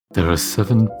There are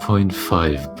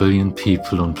 7.5 billion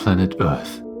people on planet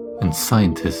Earth, and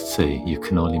scientists say you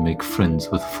can only make friends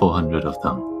with 400 of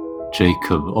them.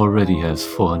 Jacob already has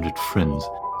 400 friends,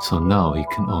 so now he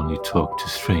can only talk to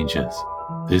strangers.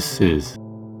 This is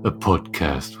a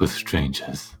podcast with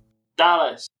strangers.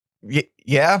 Dallas.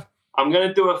 Yeah? I'm going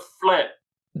to do a flip.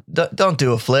 Don't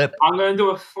do a flip. I'm going to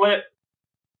do a flip.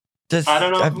 I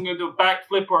don't know if I'm going to do a back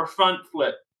flip or a front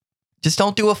flip. Just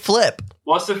don't do a flip.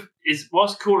 What's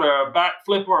cooler, a back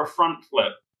flip or a front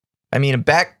flip? I mean, a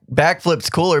back flip's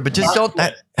cooler, but just don't.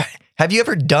 Have you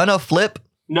ever done a flip?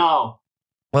 No.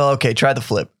 Well, okay, try the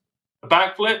flip. A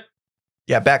back flip?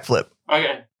 Yeah, back flip.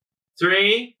 Okay.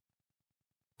 3.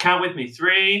 Count with me.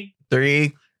 3.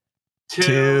 3,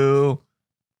 2,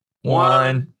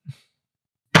 1.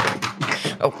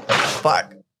 Oh,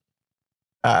 fuck.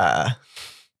 Are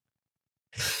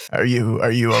you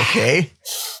okay?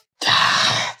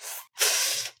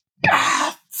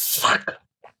 Fuck.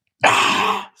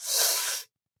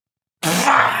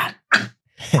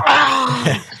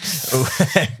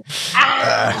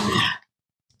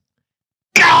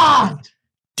 God!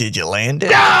 Did you land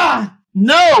it?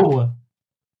 No!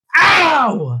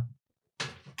 Ow!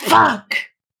 Fuck!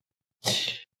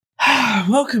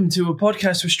 Welcome to a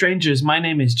podcast with strangers. My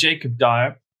name is Jacob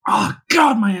Dyer. Oh,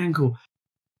 God, my ankle.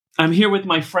 I'm here with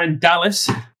my friend Dallas.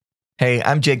 Hey,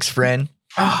 I'm Jake's friend.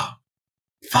 Oh,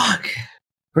 fuck.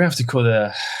 We're going to have to call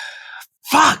the...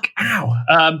 Fuck!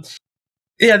 Ow!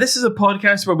 Yeah, this is a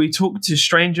podcast where we talk to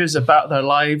strangers about their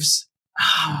lives.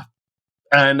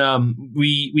 And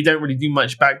we don't really do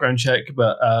much background check,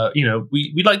 but,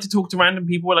 we like to talk to random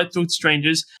people. We like to talk to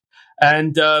strangers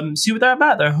and see what they're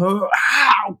about.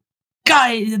 Ow!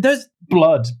 Guy, there's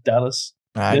blood, Dallas.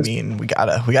 I mean, we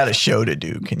got a show to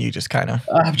do. Can you just kind of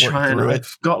I'm trying.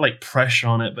 I've got like pressure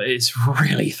on it, but it's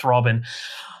really throbbing.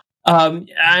 So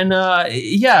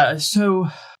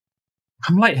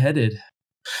I'm lightheaded.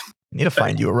 Need to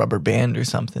find you a rubber band or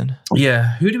something.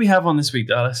 Yeah. Who do we have on this week,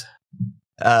 Dallas?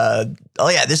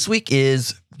 This week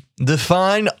is the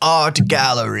Fine Art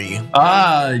Gallery.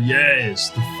 Ah,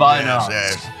 yes, the Fine Art.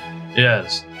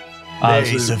 Yes.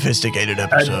 Very sophisticated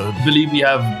episode. I believe we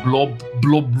have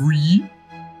Blobry,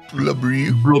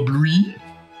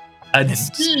 and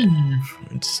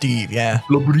Steve, yeah.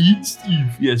 Blobry and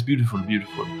Steve. Yes, beautiful.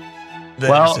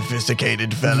 Very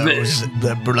sophisticated fellows,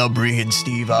 the Blobry and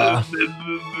Steve are.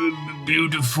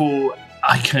 Beautiful.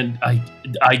 I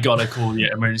gotta call the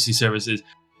emergency services.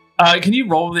 Can you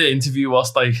roll the interview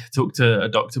whilst I talk to a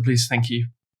doctor, please? Thank you.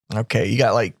 Okay, you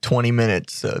got like 20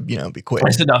 minutes, so, be quick.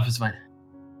 That's enough, it's fine.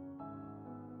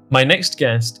 My next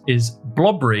guest is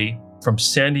Blobry from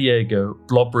San Diego.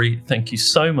 Blobry, thank you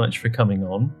so much for coming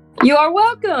on. You are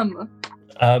welcome.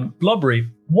 Blobry,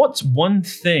 what's one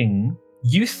thing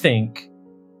you think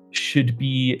should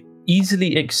be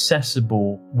easily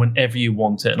accessible whenever you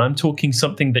want it? And I'm talking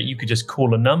something that you could just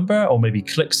call a number or maybe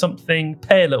click something,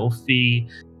 pay a little fee,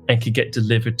 and could get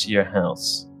delivered to your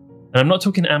house. And I'm not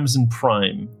talking Amazon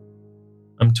Prime.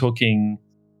 I'm talking,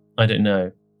 I don't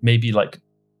know, maybe like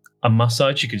a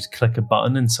massage. You could just click a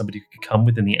button and somebody could come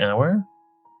within the hour.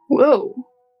 Whoa.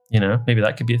 Maybe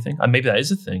that could be a thing. Maybe that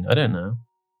is a thing. I don't know.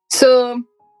 So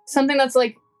something that's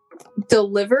like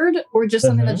delivered or just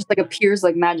something that just like appears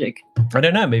like magic? I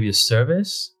don't know. Maybe a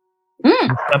service?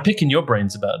 I'm picking your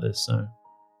brains about this. So.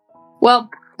 Well,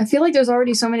 I feel like there's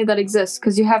already so many that exist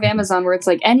because you have Amazon where it's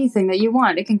like anything that you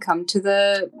want, it can come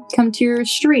to your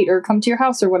street or come to your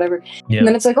house or whatever. Yeah. And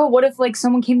then it's like, oh, what if like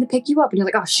someone came to pick you up and you're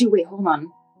like, oh shoot, wait, hold on.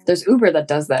 There's Uber that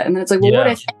does that. And then it's like, well, what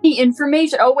if any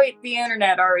information? Oh wait, the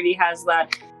internet already has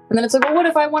that. And then it's like, well, what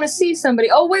if I want to see somebody?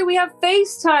 Oh wait, we have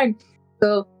FaceTime.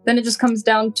 So then it just comes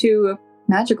down to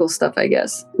magical stuff, I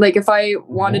guess. Like if I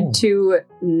wanted to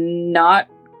not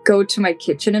go to my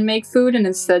kitchen and make food and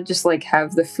instead just like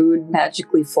have the food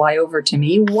magically fly over to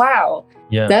me. Wow.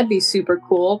 Yeah. That'd be super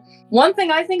cool. One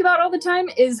thing I think about all the time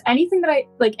is anything that I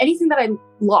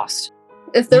lost.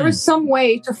 If there was some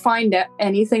way to find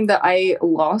anything that I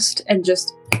lost and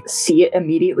just see it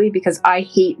immediately, because I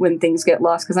hate when things get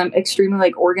lost because I'm extremely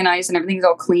like organized and everything's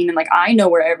all clean and like I know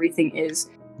where everything is.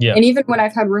 Yeah. And even when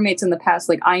I've had roommates in the past,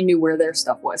 like I knew where their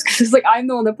stuff was because it's like I'm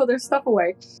the one that put their stuff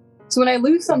away. So when I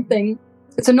lose something,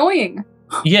 it's annoying.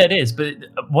 Yeah, it is. But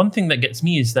one thing that gets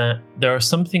me is that there are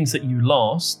some things that you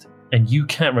lost and you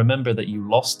can't remember that you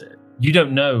lost it. You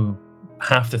don't know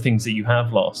half the things that you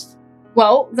have lost.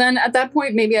 Well, then at that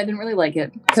point, maybe I didn't really like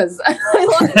it because I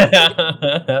lost it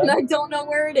and I don't know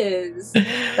where it is.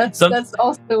 That's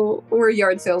also where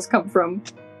yard sales come from.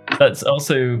 That's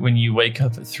also when you wake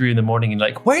up at 3 a.m. and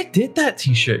like, where did that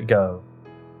t-shirt go?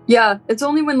 Yeah, it's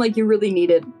only when like you really need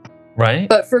it. Right.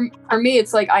 But for me,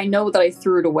 it's like I know that I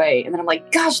threw it away, and then I'm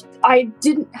like, gosh, I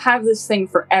didn't have this thing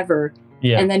forever.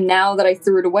 Yeah. And then now that I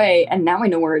threw it away, and now I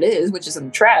know where it is, which is in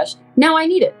the trash, now I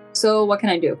need it. So what can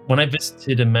I do? When I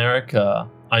visited America,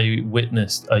 I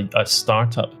witnessed a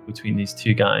startup between these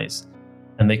two guys,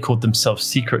 and they called themselves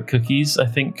Secret Cookies, I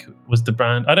think was the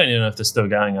brand. I don't even know if they're still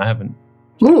going. I haven't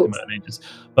checked them out in ages.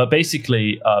 But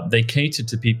basically, they catered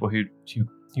to people who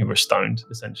were stoned,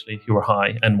 essentially, who were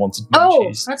high and wanted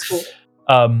munchies. Oh, that's cool.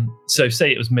 So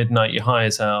say it was midnight, you're high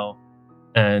as hell,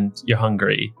 and you're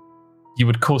hungry. You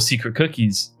would call Secret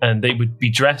Cookies, and they would be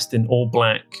dressed in all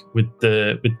black with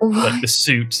like the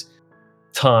suit,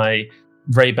 tie,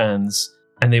 Ray-Bans,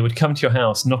 and they would come to your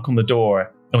house, knock on the door,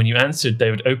 and when you answered,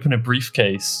 they would open a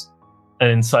briefcase,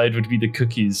 and inside would be the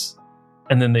cookies,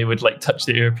 and then they would like touch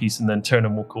the earpiece and then turn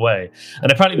and walk away.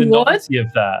 And apparently, the novelty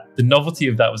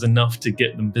of that was enough to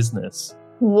get them business.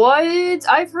 What?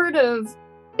 I've heard of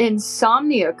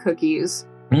insomnia cookies,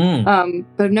 but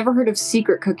I've never heard of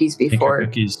secret cookies before. Secret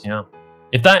cookies, yeah.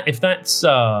 If that's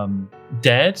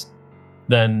dead,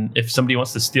 then if somebody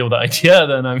wants to steal that idea,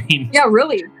 then I mean, yeah,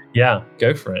 really, yeah,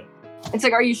 go for it. It's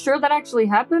like, are you sure that actually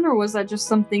happened, or was that just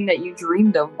something that you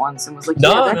dreamed of once and was like,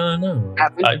 no.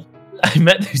 Happened? I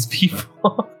met those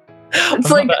people.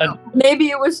 It's like maybe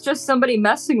it was just somebody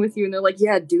messing with you, and they're like,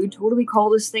 "Yeah, dude, totally call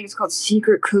this thing. It's called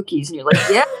Secret Cookies," and you're like,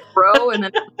 "Yeah, bro," and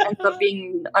then it ends up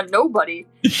being a nobody,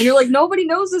 and you're like, "Nobody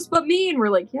knows this but me," and we're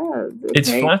like, "Yeah." Okay.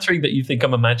 It's flattering that you think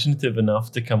I'm imaginative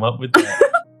enough to come up with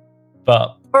that,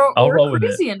 but I'll roll with it.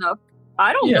 Crazy enough.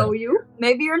 I don't know you.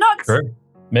 Maybe you're nuts. True.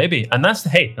 Maybe, and that's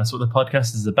what the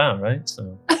podcast is about, right?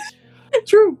 So.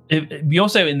 True. We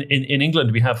also in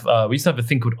England we used to have a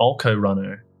thing called Alco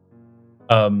Runner,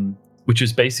 which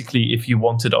was basically if you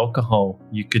wanted alcohol,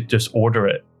 you could just order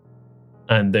it,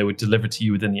 and they would deliver to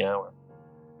you within the hour.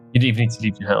 You didn't even need to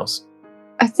leave your house.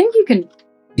 I think you can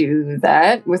do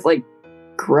that with like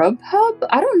Grubhub.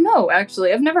 I don't know.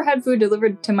 Actually, I've never had food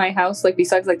delivered to my house, like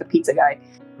besides like the pizza guy.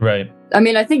 Right. I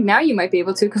mean, I think now you might be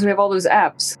able to because we have all those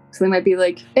apps. So they might be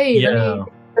like, "Hey, let me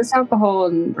get this alcohol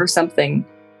or something."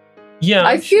 Yeah,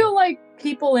 I feel like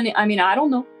people I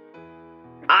don't know.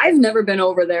 I've never been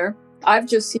over there. I've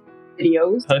just seen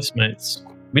videos. Postmates.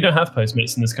 We don't have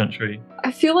Postmates in this country.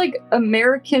 I feel like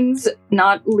Americans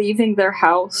not leaving their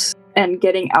house and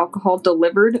getting alcohol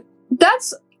delivered. I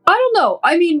don't know.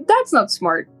 I mean, that's not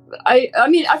smart. I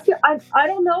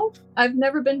don't know. I've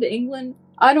never been to England.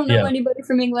 I don't know anybody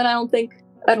from England. I don't think.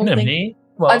 Me?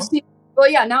 Well, I've seen. Well,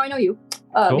 yeah. Now I know you.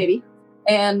 Cool. Maybe.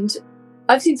 And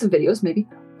I've seen some videos. Maybe.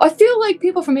 I feel like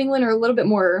people from England are a little bit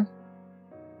more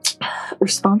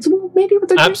responsible, maybe, with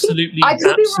their drinking.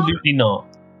 Absolutely not.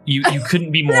 You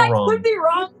couldn't be more wrong. I could be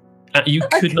wrong. You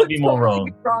could not be more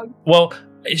wrong. Well,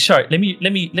 sorry. Let me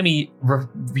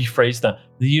rephrase that.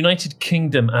 The United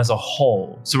Kingdom as a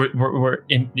whole. So we're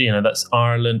in. That's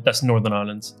Ireland. That's Northern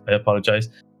Ireland. I apologize.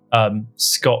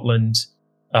 Scotland.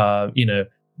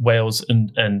 Wales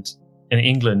and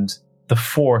England. The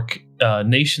four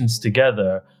nations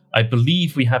together. I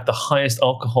believe we have the highest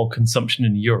alcohol consumption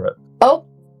in Europe. Oh,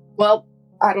 well,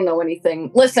 I don't know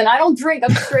anything. Listen, I don't drink.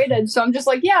 I'm straight edge, so I'm just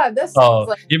like, yeah, this.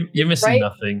 You're missing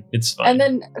nothing. It's fine. And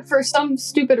then, for some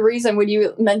stupid reason, when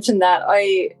you mentioned that,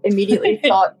 I immediately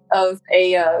thought of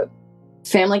a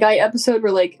Family Guy episode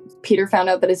where, like, Peter found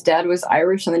out that his dad was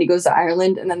Irish, and then he goes to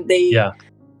Ireland, and then they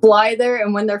fly there,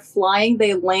 and when they're flying,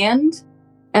 they land.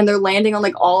 And they're landing on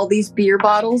like all these beer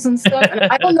bottles and stuff. And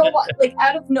I don't know what, like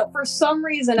for some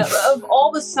reason of all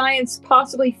the science,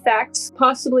 possibly facts,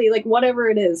 possibly like whatever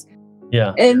it is.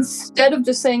 Yeah. Instead of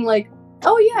just saying like,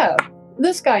 oh yeah,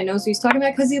 this guy knows what he's talking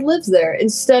about because he lives there.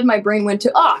 Instead, my brain went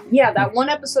to, that one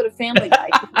episode of Family Guy.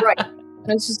 Right. And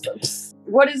it's just,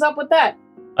 what is up with that?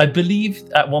 I believe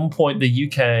at one point the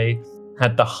UK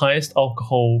had the highest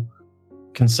alcohol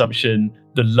consumption,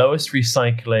 the lowest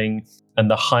recycling, and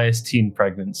the highest teen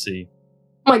pregnancy.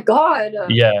 Oh my God!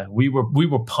 Yeah, we were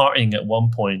partying at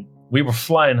one point. We were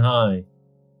flying high.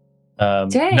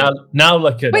 Dang. Now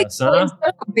look at us, huh? Instead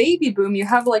of a baby boom, you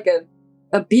have like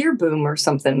a beer boom or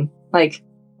something. Like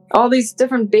all these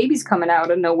different babies coming out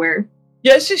of nowhere.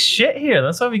 Yeah, it's just shit here.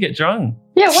 That's why we get drunk.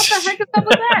 Yeah, what the heck is up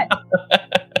with that?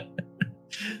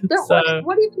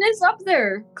 What even is up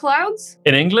there? Clouds?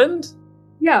 In England?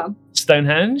 Yeah.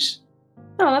 Stonehenge?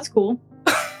 Oh, that's cool.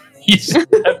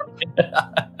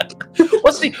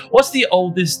 What's the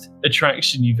oldest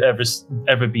attraction you've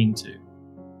ever been to?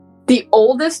 The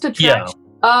oldest attraction?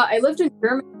 Yeah. I lived in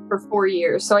Germany for 4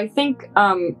 years, so I think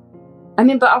but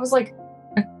I was like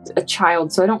a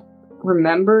child, so I don't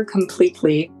remember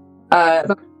completely.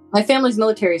 But my family's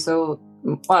military, so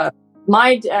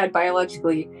my dad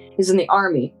biologically is in the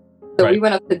army, So we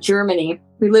went up to Germany.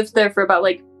 We lived there for about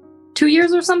like 2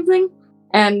 years or something.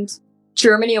 And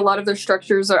Germany, a lot of their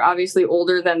structures are obviously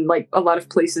older than like a lot of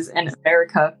places in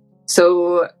America.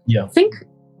 So I think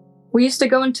we used to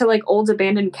go into like old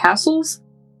abandoned castles.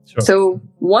 Sure. So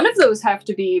one of those have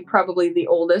to be probably the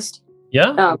oldest.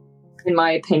 Yeah. In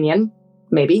my opinion.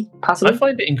 Maybe, possibly. I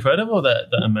find it incredible that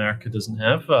America doesn't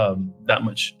have that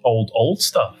much old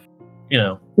stuff. You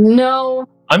know. No.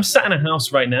 I'm sat in a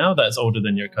house right now that's older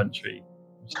than your country.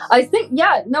 I think,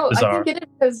 I think it is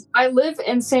because I live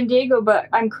in San Diego, but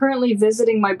I'm currently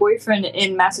visiting my boyfriend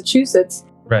in Massachusetts.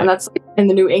 Right. And that's like in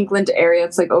the New England area.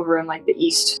 It's like over in like the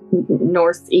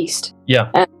northeast.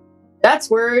 Yeah. And that's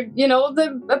where,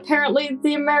 apparently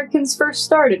the Americans first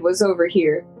started was over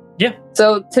here. Yeah.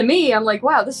 So to me, I'm like,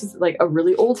 wow, this is like a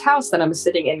really old house that I'm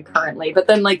sitting in currently. But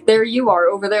then like there you are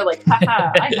over there like,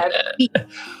 haha, I have feet.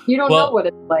 You don't know what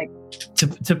it's like.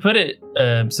 To put it,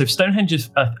 so Stonehenge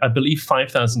is, I believe,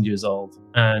 5,000 years old.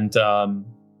 And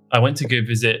I went to go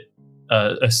visit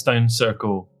a stone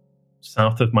circle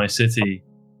south of my city.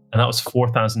 And that was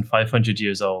 4,500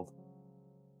 years old.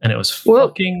 And it was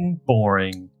fucking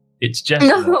boring. It's just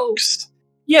rocks.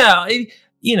 Yeah, I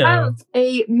have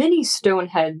a mini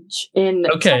Stonehenge in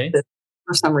Texas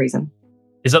for some reason.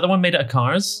 Is that the one made out of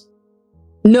cars?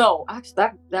 No, actually,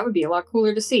 that would be a lot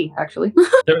cooler to see, actually.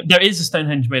 there is a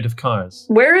Stonehenge made of cars.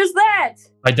 Where is that?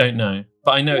 I don't know,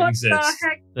 but I know it exists. The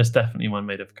heck? There's definitely one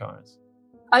made of cars.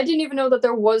 I didn't even know that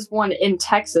there was one in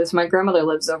Texas. My grandmother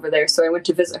lives over there, so I went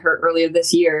to visit her earlier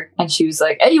this year, and she was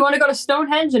like, hey, you want to go to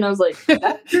Stonehenge? And I was like,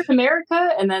 that's in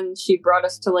America? And then she brought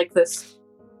us to like this...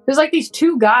 There's like these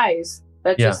two guys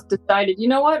that just decided, you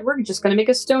know what, we're just going to make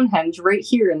a Stonehenge right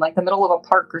here in like the middle of a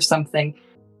park or something.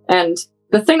 And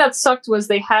the thing that sucked was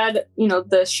they had,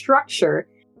 the structure,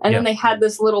 and then they had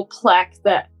this little plaque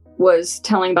that was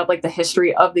telling about like the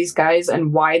history of these guys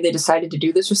and why they decided to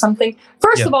do this or something.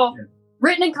 First of all,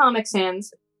 written in Comic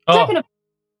Sans. Second of all,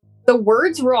 the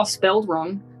words were all spelled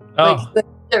wrong. Like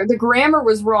the grammar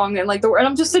was wrong, and like and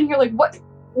I'm just sitting here like,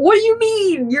 what do you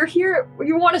mean? You're here,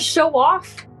 you want to show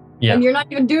off? Yeah. And you're not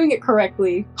even doing it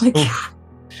correctly. Like,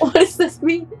 what does this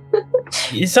mean?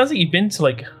 It sounds like you've been to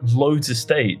like loads of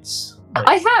states. Like,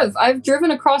 I have. I've driven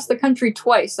across the country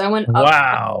twice. I went up.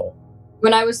 Wow.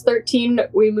 When I was 13,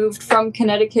 we moved from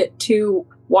Connecticut to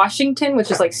Washington,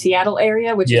 which is like Seattle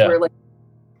area, which is where like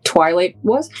Twilight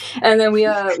was. And then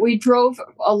we drove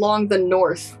along the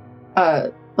north,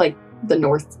 like the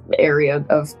north area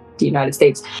of the United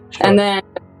States. Sure. And then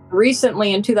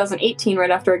recently in 2018,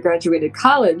 right after I graduated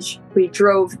college, we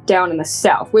drove down in the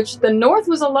south, which the north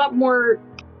was a lot more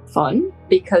fun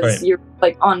because you're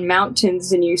like on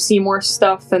mountains and you see more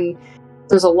stuff, and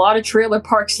there's a lot of trailer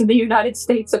parks in the United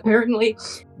States apparently.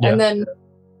 And then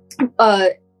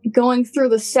going through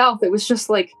the south, it was just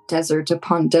like desert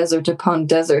upon desert upon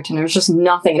desert, and there was just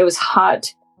nothing. It was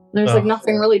hot. There's like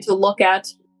nothing really to look at.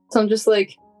 So I'm just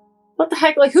like, what the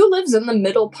heck? Like, who lives in the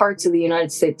middle parts of the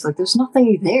United States? Like, there's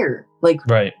nothing there. Like,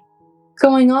 what's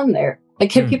going on there?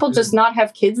 Like, can people just not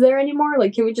have kids there anymore?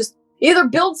 Like, can we just either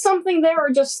build something there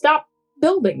or just stop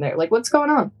building there? Like, what's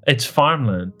going on? It's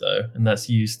farmland, though, and that's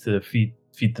used to feed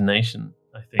the nation,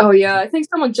 I think. Oh, yeah. I think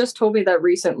someone just told me that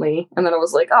recently, and then I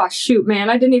was like, oh, shoot,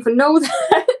 man. I didn't even know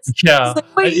that. Yeah.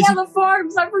 Like, wait, the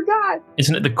farms. I forgot.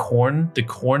 Isn't it the corn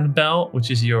belt,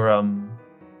 which is your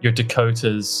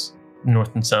Dakotas,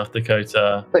 North and South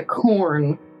Dakota? The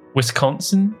corn.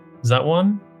 Wisconsin? Is that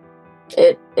one?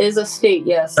 It is a state,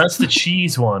 yes. That's the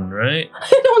cheese one, right?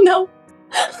 I don't know.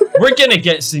 We're going to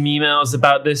get some emails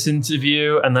about this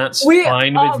interview, and that's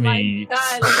fine with me.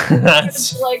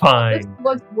 That's fine. This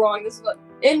was wrong.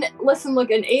 In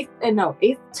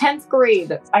 10th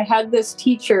grade, I had this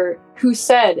teacher who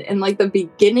said in like the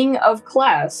beginning of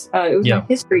class, it was my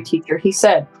history teacher, he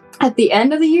said, at the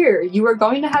end of the year, you are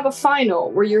going to have a final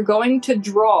where you're going to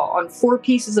draw on 4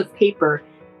 pieces of paper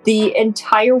the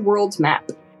entire world's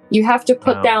map. You have to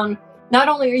put down, not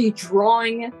only are you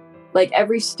drawing like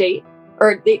every state,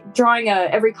 or drawing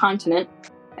every continent,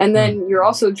 and then you're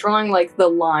also drawing like the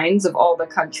lines of all the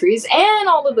countries and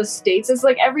all of the states. It's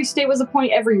like every state was a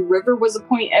point, every river was a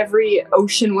point, every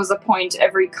ocean was a point,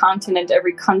 every continent,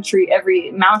 every country,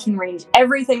 every mountain range,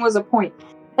 everything was a point.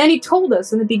 And he told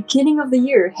us in the beginning of the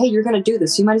year, hey, you're going to do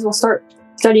this. You might as well start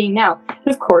studying now. And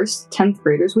of course, 10th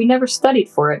graders, we never studied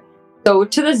for it. So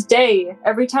to this day,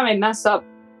 every time I mess up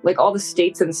like all the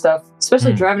states and stuff,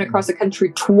 especially driving across the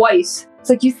country twice, it's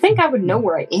like, you think I would know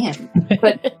where I am,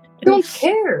 but I don't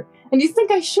care. And you think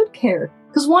I should care,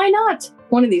 because why not?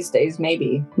 One of these days,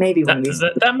 maybe one of these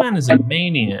days. That man is a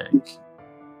maniac.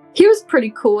 He was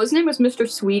pretty cool. His name was Mr.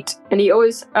 Sweet, and he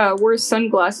always wore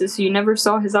sunglasses so you never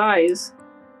saw his eyes.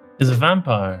 He's a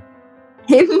vampire.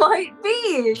 He might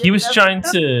be. He was trying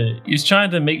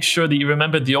to make sure that you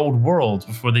remember the old world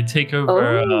before they take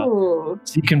over,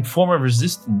 so you can form a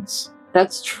resistance.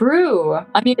 That's true.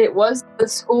 I mean, it was the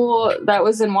school that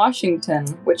was in Washington,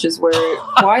 which is where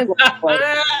Twilight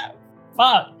was.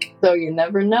 Fuck. So you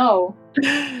never know.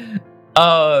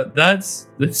 That's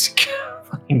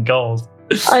fucking gold.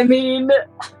 I mean,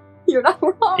 you're not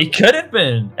wrong. It could have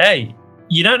been. Hey,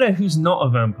 you don't know who's not a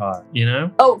vampire, you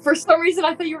know? Oh, for some reason,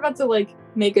 I thought you were about to, like,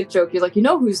 make a joke. You're like, you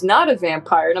know who's not a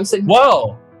vampire? And I'm saying,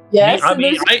 whoa. Yes.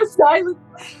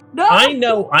 No. I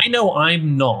know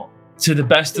I'm not, to the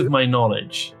best of my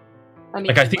knowledge. I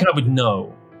mean, I think I would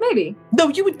know. Maybe. No,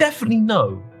 you would definitely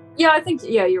know. Yeah,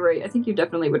 you're right. I think you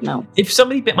definitely would know. If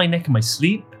somebody bit my neck in my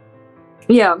sleep.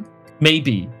 Yeah.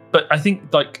 Maybe. But I think,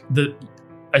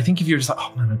 if you're just like,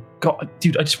 oh man, God,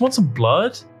 dude, I just want some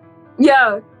blood.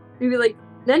 Yeah. You'd be like,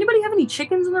 does anybody have any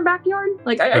chickens in their backyard?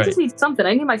 Like, I just need something.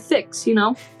 I need my fix, you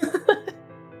know?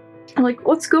 I'm like,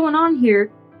 what's going on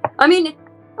here? I mean,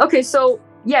 okay, so,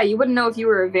 yeah, you wouldn't know if you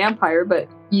were a vampire, but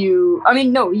you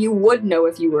would know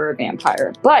if you were a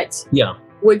vampire. But, yeah,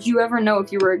 would you ever know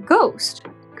if you were a ghost?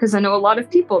 Because I know a lot of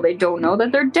people, they don't know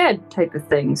that they're dead type of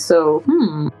thing. So,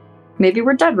 maybe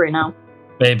we're dead right now.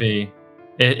 Maybe.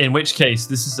 In which case,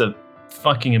 this is a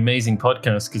fucking amazing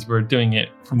podcast because we're doing it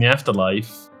from the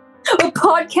afterlife. A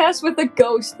podcast with a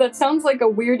ghost. That sounds like a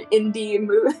weird indie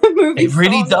movie. It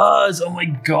really does. Oh my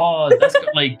god, that's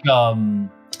got like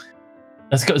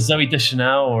that's got Zooey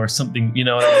Deschanel or something. You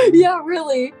know? What I mean? Yeah,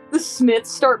 really. The Smiths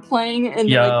start playing, and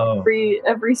like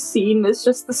every scene is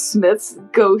just the Smiths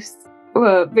ghost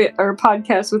or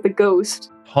podcast with a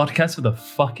ghost. Podcast with a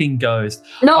fucking ghost.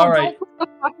 No, don't put the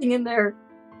fucking in there.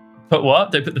 Put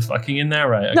what? They put the fucking in there,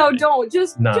 right? Okay. No, don't.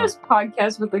 Just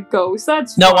podcast with a ghost.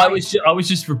 That's no. fine. I was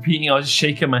just repeating. I was just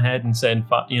shaking my head and saying,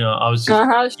 "Fuck," you know. I was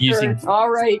just using. All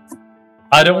right.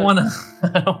 I don't want to.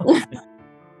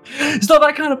 It's not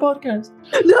that kind of podcast.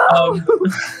 No.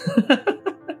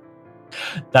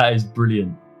 That is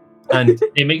brilliant, and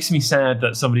it makes me sad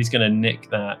that somebody's going to nick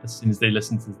that as soon as they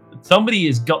listen to. Somebody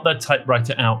has got that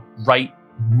typewriter out right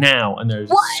now, and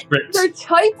there's scripts. Their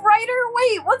typewriter?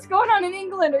 Wait, what's going on in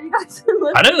England? Are you guys?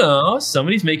 I don't know.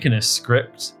 Somebody's making a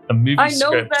script, a movie script. I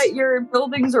know that your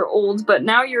buildings are old, but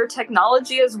now your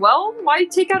technology as well. Why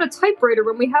take out a typewriter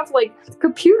when we have like a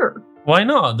computer? Why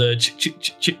not? The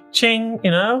ching, you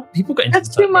know? People got into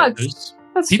That's too much.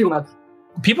 Too much.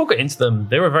 People got into them.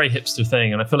 They were a very hipster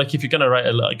thing, and I feel like if you're gonna write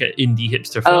an indie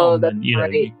hipster film, then you know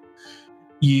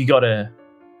you gotta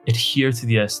adhere to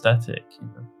the aesthetic. You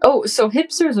know? Oh, so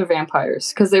hipsters are vampires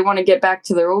because they want to get back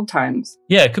to their old times.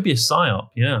 Yeah, it could be a psyop.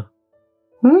 Yeah.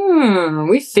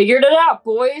 We figured it out,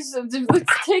 boys.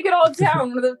 Let's take it all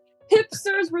down. The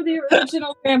hipsters were the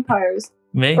original vampires.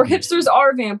 Maybe. Or hipsters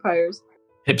are vampires.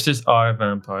 Hipsters are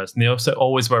vampires. And they also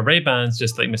always wear Ray-Bans,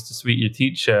 just like Mr. Sweet, your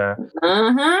teacher.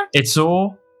 Uh-huh. It's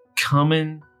all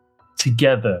coming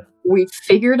together. We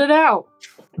figured it out.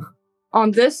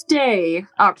 On this day,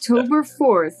 October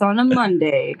 4th, on a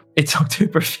Monday. It's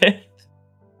October 5th.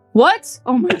 What?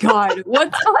 Oh my god.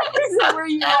 What time is it where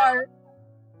you are?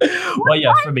 Well,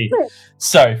 yeah, for me.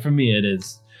 Sorry, for me it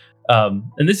is.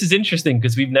 And this is interesting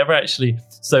because we've never actually...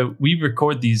 So we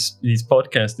record these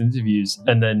podcast interviews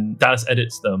and then Dallas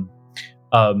edits them.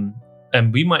 And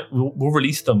we'll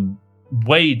release them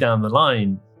way down the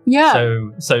line. Yeah.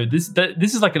 So this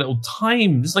is like a little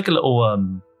time... This is like a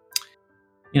little...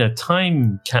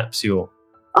 time capsule.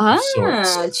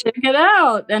 Check it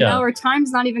out. And now our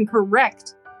time's not even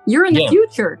correct. You're in the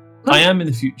future. I am in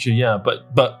the future, yeah. But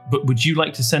would you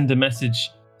like to send a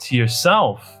message to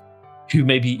yourself who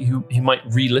might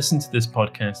re-listen to this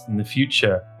podcast in the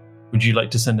future? Would you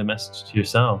like to send a message to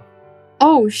yourself?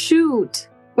 Oh, shoot.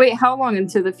 Wait, how long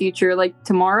into the future? Like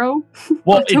tomorrow?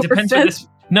 Well, it depends on this.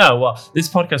 No, well, this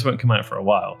podcast won't come out for a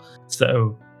while.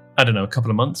 So... I don't know, a couple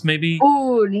of months maybe?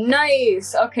 Oh,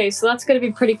 nice. Okay, so that's going to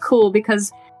be pretty cool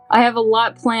because I have a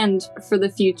lot planned for the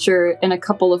future in a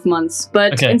couple of months.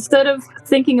 But instead of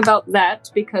thinking about that,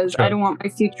 because I don't want my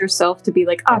future self to be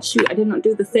like, shoot, I didn't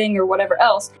do the thing or whatever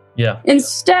else. Yeah.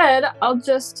 Instead, I'll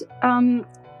just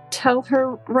tell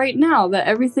her right now that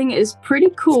everything is pretty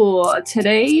cool.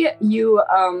 Today, you...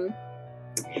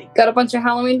 got a bunch of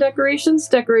Halloween decorations,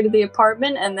 decorated the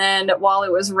apartment, and then while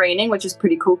it was raining, which is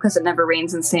pretty cool because it never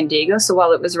rains in San Diego, so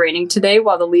while it was raining today,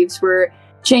 while the leaves were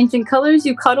changing colors,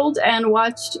 you cuddled and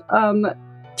watched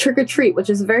Trick or Treat, which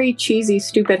is a very cheesy,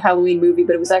 stupid Halloween movie,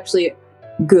 but it was actually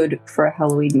good for a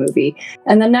Halloween movie.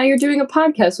 And then now you're doing a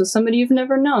podcast with somebody you've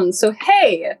never known, so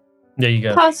hey! There you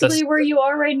go. Possibly where you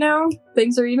are right now,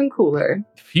 things are even cooler.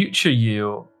 Future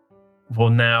you will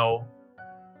now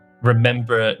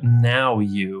remember now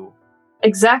you.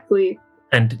 Exactly.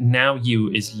 And now you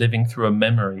is living through a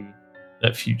memory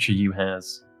that future you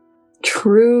has.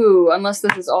 True. Unless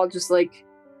this is all just like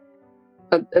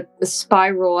a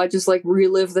spiral. I just like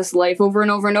relive this life over and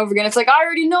over and over again. It's like, I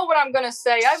already know what I'm going to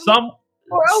say. Oh,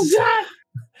 God.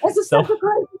 That's a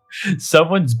sacrifice.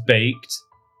 Someone's baked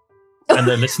and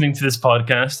they're listening to this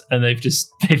podcast and they've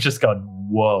just gone,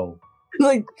 whoa.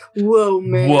 Like, whoa,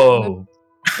 man. Whoa.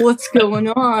 What's going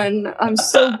on? I'm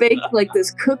so baked like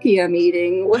this cookie I'm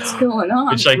eating. What's going on?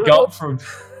 Which I got from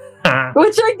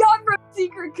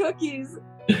Secret Cookies.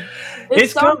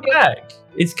 It's come back.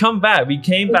 It's come back. We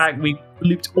came back. We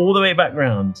looped all the way back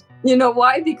round. You know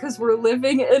why? Because we're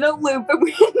living in a loop and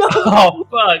we know oh,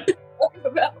 fuck.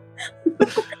 About.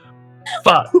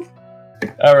 Fuck.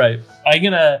 All right.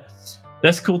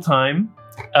 Let's call time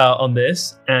on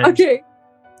this. And, okay.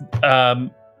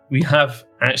 We have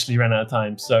actually ran out of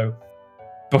time. So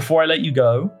before I let you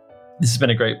go, this has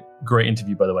been a great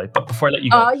interview, by the way. But before I let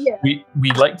you go, yeah.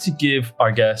 we'd like to give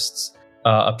our guests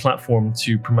a platform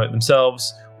to promote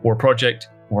themselves or a project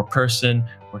or a person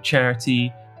or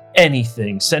charity,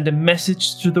 anything. Send a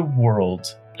message to the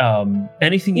world,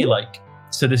 anything you like.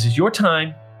 So this is your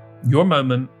time, your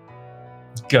moment.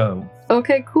 Go.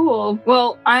 Okay, cool.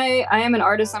 Well, I am an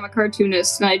artist. I'm a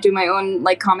cartoonist, and I do my own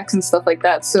like comics and stuff like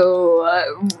that. So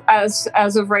as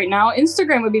of right now,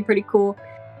 Instagram would be pretty cool.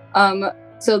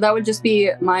 So that would just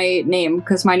be my name,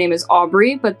 because my name is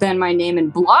Aubrey, but then my name in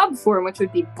blob form, which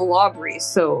would be Blobry.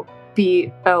 So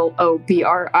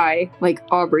BLOBRI, like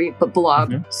Aubrey, but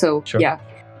blob. Mm-hmm. So sure. Yeah,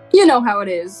 you know how it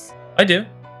is. I do.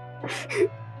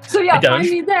 So yeah, find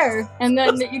me there, and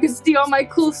then you can see all my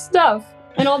cool stuff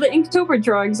and all the Inktober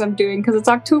drawings I'm doing, because it's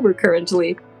October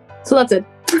currently. So that's it.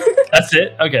 That's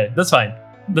it? Okay, that's fine.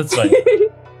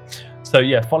 So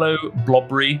yeah, follow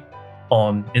Blobry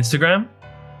on Instagram.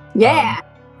 Yeah.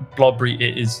 Blobry,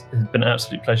 it has been an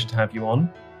absolute pleasure to have you on.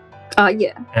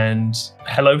 Yeah. And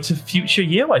hello to future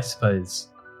you, I suppose.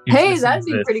 Hey, that'd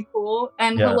be pretty cool.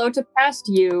 And hello to past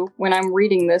you when I'm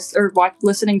reading this or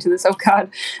listening to this. Oh, God.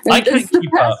 I can't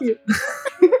keep up.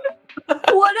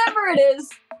 Whatever it is.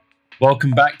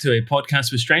 Welcome back to a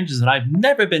podcast with strangers, and I've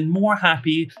never been more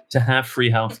happy to have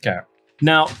free healthcare.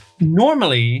 Now,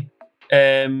 normally,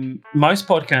 most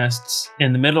podcasts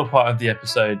in the middle part of the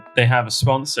episode, they have a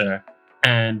sponsor,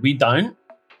 and we don't.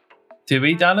 Do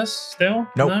we, Dallas, still?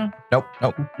 Nope.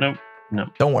 No.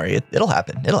 Don't worry, it'll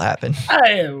happen.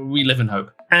 We live in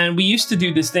hope. And we used to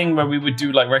do this thing where we would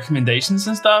do like recommendations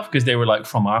and stuff because they were like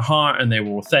from our heart and they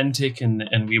were authentic,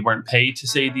 and we weren't paid to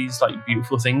say these like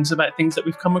beautiful things about things that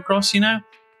we've come across, you know?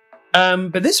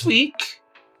 But this week,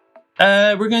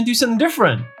 we're going to do something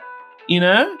different, you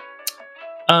know?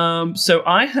 So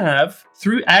I have,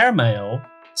 through airmail,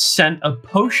 sent a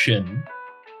potion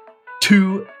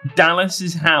to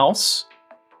Dallas's house.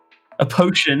 A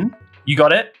potion. You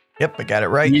got it? Yep, I got it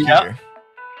right here.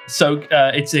 So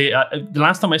it's the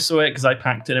last time I saw it, because I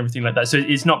packed it and everything like that. So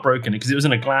it's not broken because it was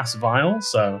in a glass vial.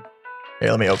 So here,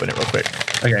 let me open it real quick.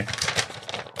 Okay.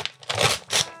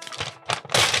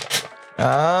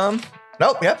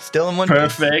 Nope. Yep. Still in one.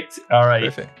 Perfect. Piece. All right.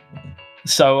 Perfect.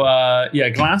 So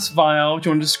glass vial. Do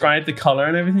you want to describe the color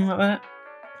and everything like that?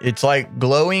 It's like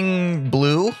glowing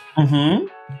blue. Mm-hmm.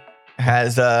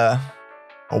 Has a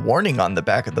warning on the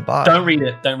back of the bottle. Don't read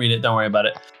it. Don't worry about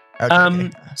it. Okay.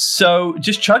 So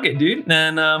just chug it, dude,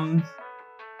 and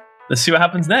let's see what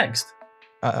happens next.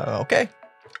 Okay.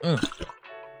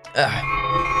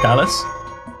 Dallas?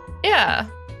 Yeah.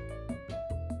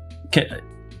 Did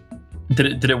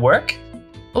it work?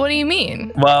 What do you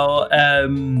mean? Well,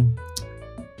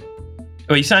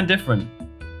 you sound different.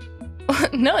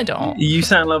 No, I don't. You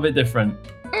sound a little bit different.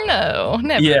 No,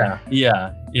 never. Yeah.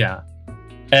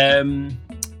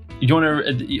 You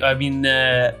want to? I mean,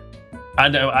 I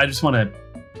know. I just want to.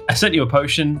 I sent you a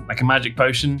potion, like a magic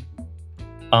potion.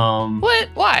 What?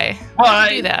 Why? Why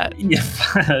do that? Yeah,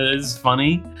 it's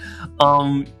funny.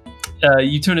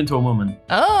 You turn into a woman.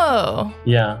 Oh.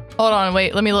 Yeah. Hold on.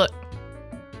 Wait. Let me look.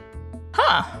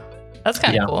 Huh. That's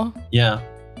kind of cool. Yeah.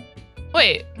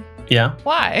 Wait. Yeah.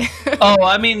 Why? Oh,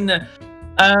 I mean,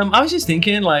 I was just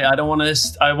thinking, like, I want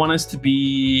us to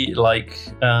be like,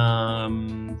 I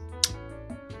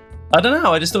don't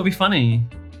know. I just thought it'd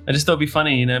be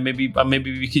funny. You know, maybe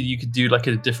you could do like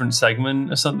a different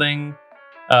segment or something,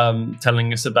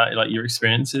 telling us about like your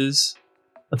experiences.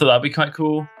 I thought that'd be quite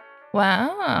cool.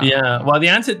 Wow. Yeah. Well, the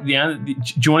answer. Do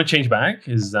you want to change back?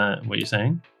 Is that what you're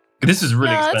saying? This is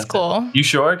really expensive. That's cool. You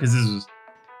sure? Because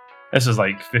this was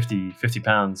like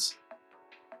 £50.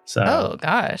 So, oh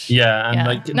gosh. Yeah,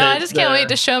 and I just can't wait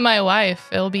to show my wife.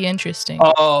 It'll be interesting.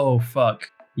 Oh fuck.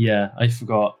 Yeah, I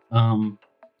forgot. Do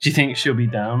you think she'll be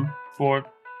down for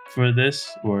this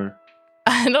or?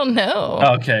 I don't know.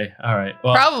 Oh, okay, all right.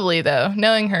 Well, probably though.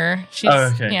 Knowing her, she's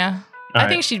yeah. I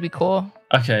think she'd be cool.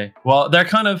 Okay. Well, they're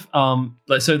kind of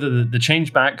like so the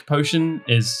change back potion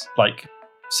is like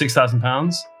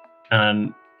 £6,000,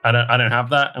 and I don't have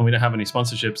that, and we don't have any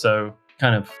sponsorship, so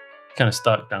kind of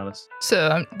stuck, Dallas.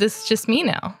 So this is just me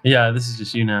now. Yeah, this is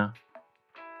just you now.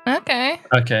 Okay.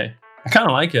 I kind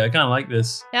of like it. I kind of like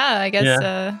this. Yeah, I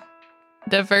guess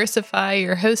diversify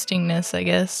your hostingness, I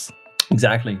guess.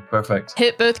 Exactly. Perfect.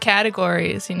 Hit both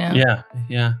categories, you know.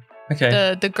 Yeah.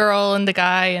 Okay. The girl and the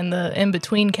guy and the in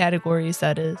between categories,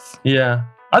 that is. Yeah.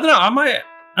 I don't know. I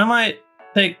might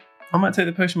take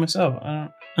the potion myself. I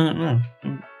don't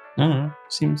know.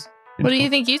 Seems. What do you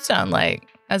think you'd sound like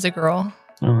as a girl?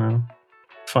 I don't know.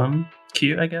 Fun,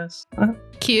 cute, I guess.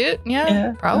 Cute?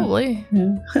 Yeah. Probably.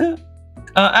 Yeah.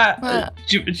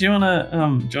 Do you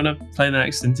wanna play the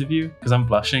next interview? Because I'm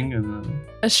blushing.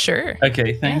 And sure.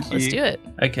 Okay, thank you. Let's do it.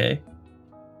 Okay.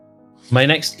 My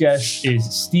next guest is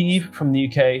Steve from the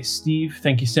UK. Steve,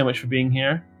 thank you so much for being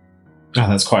here. Oh,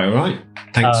 that's quite all right.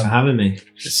 Thanks for having me.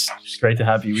 It's great to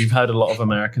have you. We've had a lot of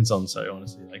Americans on, so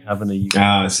honestly, like having a UK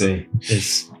I see.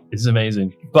 is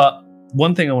amazing. But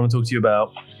one thing I want to talk to you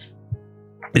about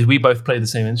is we both play the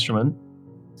same instrument,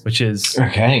 which is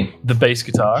the bass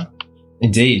guitar.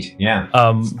 Indeed, yeah.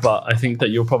 But I think that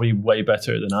you're probably way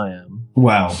better than I am.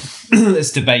 Well,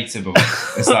 it's debatable.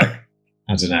 It's like,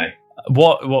 I don't know.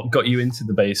 What got you into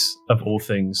the bass of all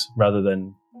things rather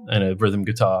than rhythm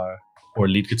guitar or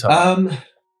lead guitar?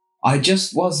 I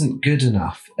just wasn't good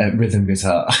enough at rhythm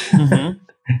guitar. Mm-hmm.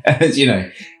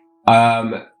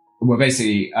 Well,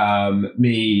 basically,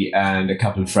 me and a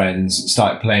couple of friends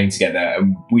started playing together,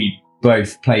 and we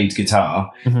both played guitar.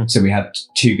 Mm-hmm. So we had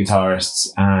two guitarists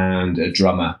and a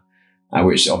drummer,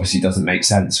 which obviously doesn't make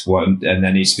sense. And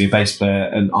there needs to be a bass player,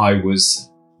 and I was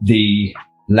the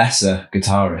lesser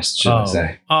guitarist, should I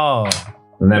say. Oh.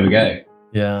 And there we go.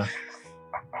 Yeah.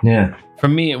 Yeah. For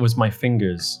me, it was my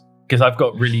fingers, because I've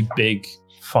got really big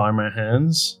farmer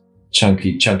hands.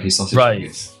 Chunky sausage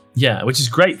fingers. Yeah, which is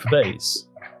great for bass.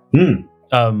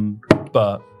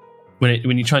 But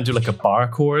when you try and do like a bar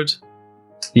chord,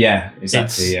 yeah,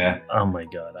 exactly. Yeah. Oh my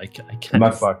god, I can't do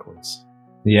bar chords.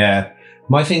 Yeah,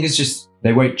 my fingers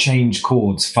they won't change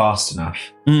chords fast enough.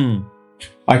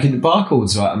 I can bar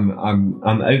chords. I'm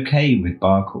okay with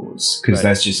bar chords because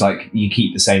there's just like you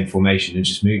keep the same formation and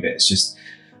just move it. It's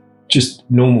just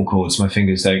normal chords. My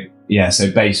fingers don't. Yeah,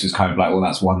 so bass was kind of like, well,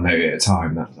 that's one note at a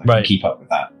time. I can keep up with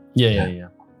that. Yeah.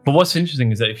 But what's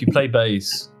interesting is that if you play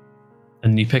bass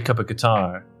and you pick up a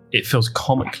guitar, it feels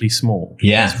comically small.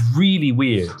 Yeah. It's really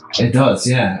weird. It does,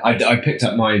 yeah. I picked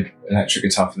up my electric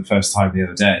guitar for the first time the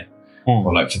other day.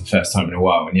 Or like for the first time in a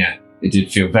while. And yeah, it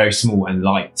did feel very small and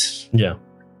light. Yeah.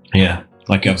 Yeah,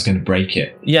 like I was going to break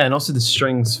it. Yeah, and also the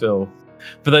strings feel...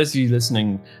 For those of you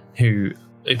listening who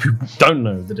don't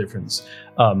know the difference,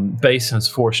 bass has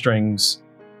 4 strings.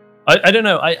 I don't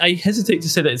know. I hesitate to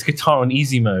say that it's guitar on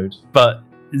easy mode, but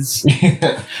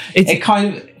it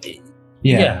kind of...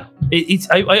 Yeah.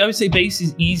 I would say bass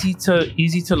is easy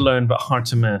to learn but hard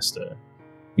to master.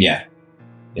 Yeah,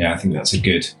 I think that's a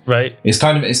good right. It's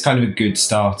kind of a good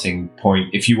starting point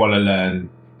if you want to learn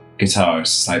guitar.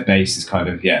 It's like bass is kind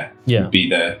of would be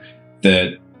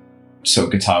the sort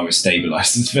of guitar with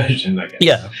stabilizers version, I guess.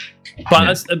 Yeah,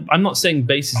 but I'm not saying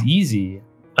bass is easy.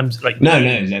 I'm like no,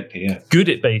 exactly. Yeah, good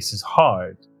at bass is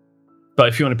hard. But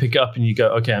if you want to pick it up and you go,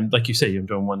 okay, I'm like you say, you're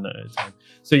doing one note at a time.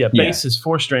 So bass is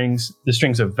 4 strings. The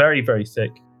strings are very, very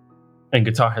thick, and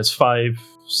guitar has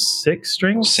 6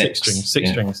 strings. 6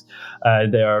 strings.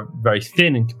 They are very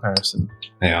thin in comparison.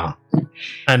 They are.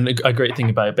 And a great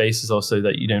thing about a bass is also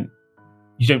that you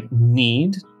don't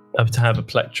need to have a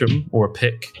plectrum or a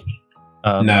pick.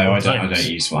 No, I don't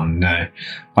use one. No,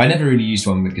 I never really used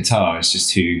one with guitar. It's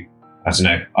just too. I don't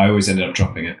know. I always ended up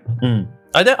dropping it.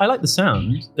 I like the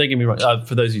sound. Don't get me wrong.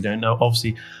 For those who don't know,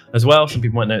 obviously, as well, some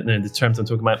people might know the terms I'm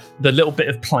talking about. The little bit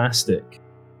of plastic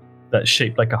that's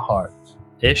shaped like a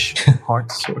heart-ish,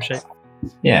 heart sort of shape.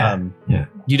 Yeah.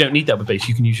 You don't need that with bass.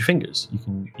 You can use your fingers. You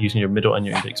can use your middle and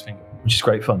your index finger, which is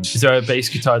great fun. Is there a bass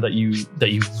guitar that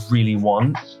you really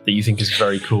want, that you think is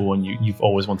very cool and you've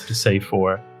always wanted to save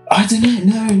for? I don't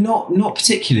know. No, not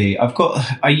particularly.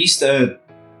 I used to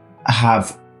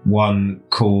have one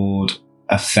called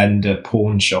a Fender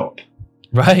Pawn Shop,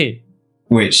 right?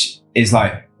 Which is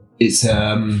like it's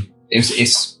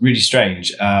really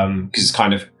strange because it's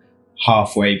kind of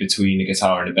halfway between a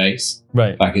guitar and a bass.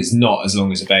 Right. Like it's not as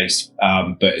long as a bass,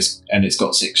 but it's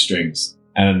got 6 strings.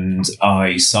 And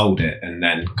I sold it, and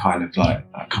then kind of like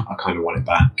I kind of want it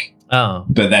back. Oh.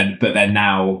 But they're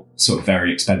now sort of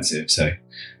very expensive. So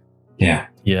yeah.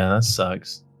 Yeah, that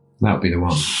sucks. That would be the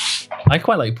one. I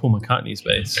quite like Paul McCartney's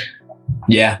bass.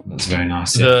 Yeah, that's very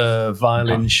nice. The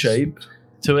violin shape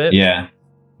to it. Yeah.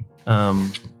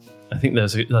 I think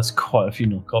there's quite a few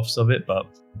knockoffs of it, but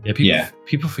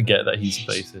people forget that he's a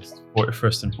bassist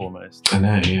first and foremost. I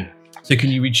know, yeah. So can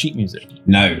you read sheet music?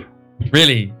 No.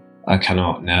 Really? I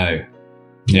cannot, no.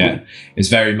 Yeah. It's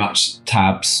very much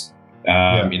tabs,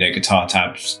 guitar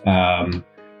tabs,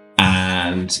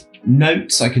 and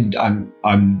notes.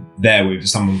 I'm there with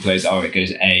someone who plays, it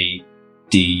goes A,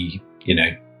 D,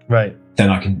 Right. Then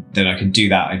I can do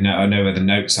that. I know where the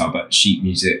notes are, but sheet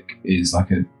music is like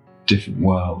a different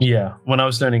world. Yeah. When I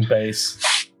was learning bass,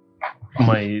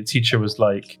 my teacher was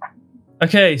like,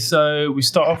 okay, so we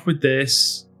start off with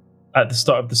this at the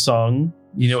start of the song.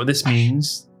 You know what this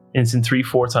means? And it's in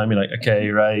 3/4 time. You're like, okay,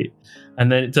 right. And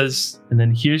then it does, and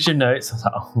then here's your notes. I was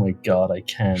like, oh my God, I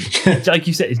can't. Like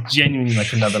you said, it's genuinely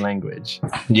like another language.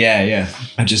 Yeah.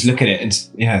 I just look at it,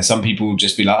 and some people will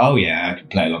just be like, oh yeah, I can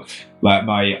play along. Like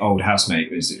my old housemate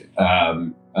was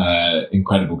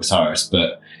incredible guitarist,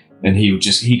 and he could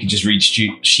just read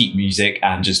sheet music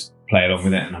and just play along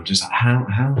with it. And I'm just like,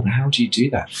 how do you do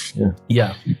that?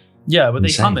 Yeah, but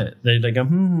they hum it. They go,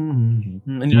 and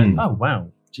you're like, oh wow,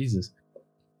 Jesus.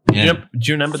 Yeah. Do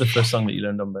you remember the first song that you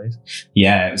learned on bass?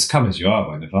 Yeah, it was "Come As You Are"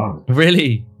 by Nirvana.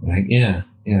 Really? Like, yeah.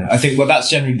 I think that's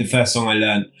generally the first song I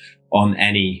learned on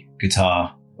any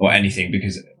guitar or anything,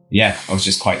 because I was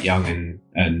just quite young,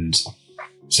 and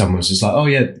someone was just like, "Oh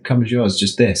yeah, "Come As You Are" is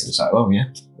just this." And it's like, "Oh yeah,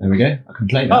 there we go. I can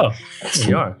play that." Oh, there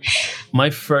you are. My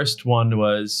first one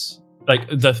was like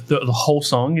the whole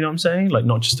song. You know what I'm saying? Like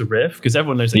not just the riff, because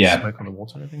everyone knows Smoke on the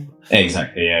Water and everything.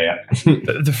 Exactly. Yeah.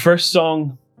 The first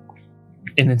song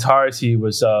in entirety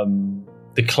was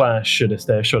The Clash, "Should I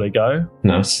Stay or Should I Go?"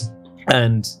 Nice.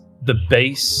 And the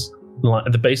bass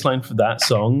line for that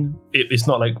song, it's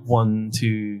not like 1,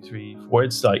 2, 3, 4.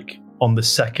 It's like on the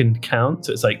second count.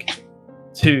 So it's like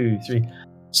 2, 3.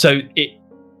 So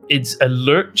it's a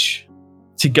lurch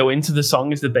to go into the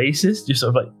song as the bassist. You're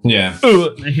sort of like,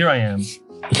 oh, here I am.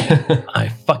 I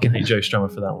fucking hate Joe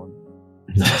Strummer for that one.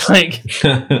 Like,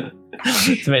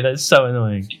 to me, that's so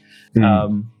annoying.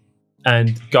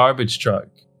 And Garbage Truck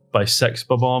by Sex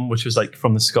Bob-omb, which was like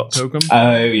from the Scott Pilgrim.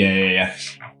 Oh, yeah.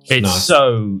 It's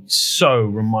nice. so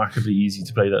remarkably easy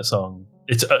to play that song.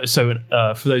 It's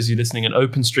for those of you listening, an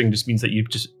open string just means that you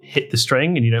just hit the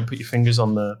string and you don't put your fingers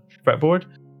on the fretboard.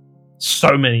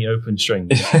 So many open strings.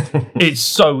 It's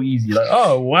so easy. Like,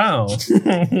 oh wow.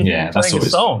 Yeah, that's a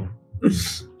song. Do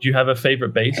you have a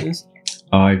favorite bassist?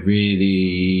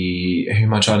 Who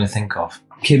am I trying to think of?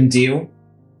 Kim Deal,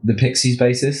 the Pixies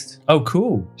bassist. Oh,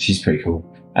 cool. She's pretty cool.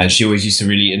 And she always used to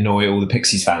really annoy all the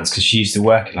Pixies fans, because she used to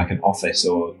work in like an office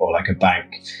or like a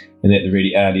bank. And at the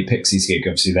really early Pixies gig,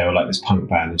 obviously they were like this punk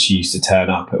band, and she used to turn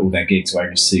up at all their gigs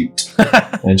wearing a suit,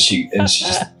 and she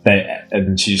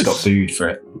just got booed for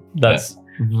it. That's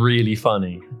really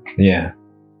funny. Yeah,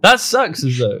 that sucks.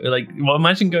 Though, like, well,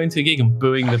 imagine going to a gig and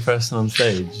booing the person on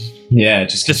stage. Yeah,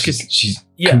 just because she's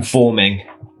conforming.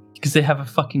 Because they have a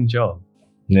fucking job.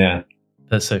 Yeah.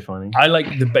 That's so funny. I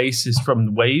like the bassist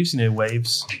from Waves. You know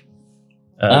Waves?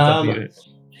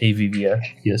 AVVF.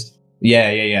 Yes.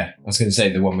 Yeah. I was going to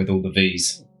say the one with all the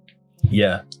V's.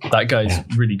 Yeah, that guy's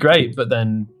really great. But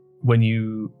then when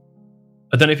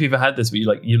I don't know if you've ever had this, but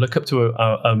you look up to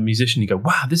a musician, you go,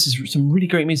 wow, this is some really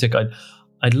great music.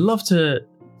 I'd love to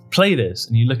play this.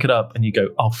 And you look it up and you go,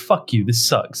 oh, fuck you. This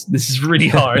sucks. This is really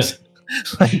hard.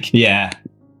 Yeah.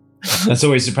 That's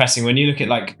always depressing when you look at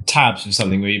like tabs or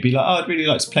something where you'd be like, oh, I'd really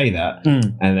like to play that.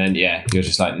 And then, you're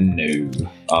just like, no,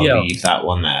 I'll leave that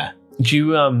one there. Do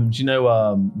you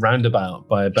know Roundabout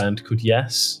by a band called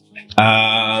Yes? No,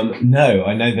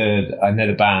 I know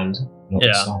the band, not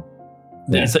the song.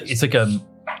 Yeah.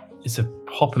 It's a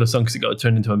popular song because it got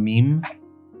turned into a meme.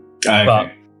 Okay.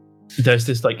 But there's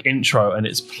this like intro and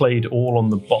it's played all on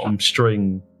the bottom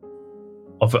string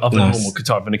of a normal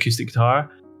guitar, of an acoustic guitar.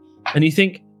 And you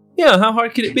think, yeah, how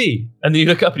hard could it be? And then you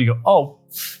look up and you go, oh,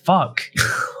 fuck.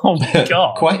 Oh, my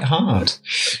God. Quite hard.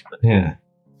 Yeah.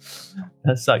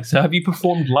 That sucks. So have you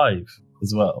performed live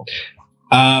as well?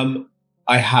 I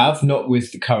have, not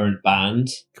with the current band.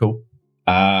 Cool.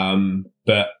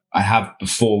 But I have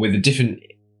before with a different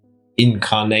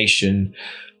incarnation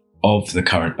of the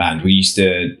current band. There used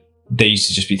to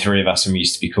just be 3 of us, and we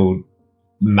used to be called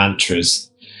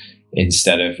Mantras.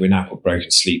 instead of, we're now called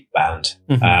Broken Sleep Band.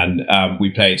 And we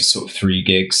played sort of 3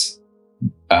 gigs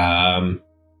a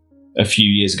few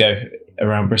years ago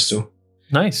around Bristol.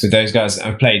 Nice. With those guys.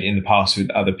 I've played in the past with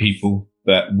other people,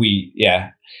 but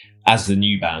as the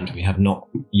new band, we have not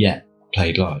yet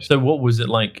played live. So what was it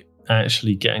like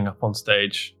actually getting up on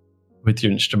stage with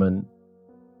your instrument,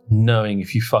 knowing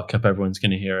if you fuck up, everyone's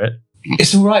going to hear it?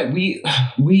 It's all right.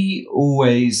 We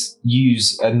always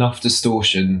use enough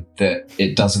distortion that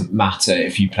it doesn't matter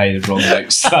if you play the wrong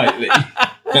note slightly.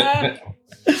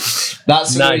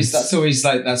 That's always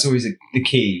the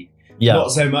key. Yeah.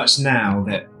 Not so much now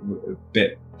that we're a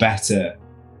bit better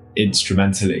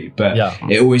instrumentally, but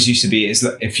it always used to be. It's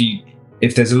like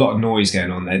if there's a lot of noise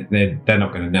going on, they're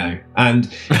not going to know.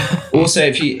 And also,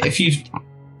 if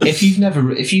you've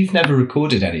never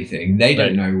recorded anything, they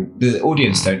don't know. The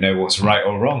audience don't know what's right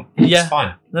or wrong. It's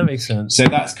fine. That makes sense. So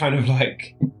that's kind of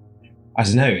like, I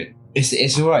don't know.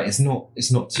 It's all right. It's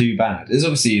not too bad. There's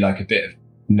obviously like a bit of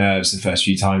nerves the first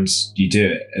few times you do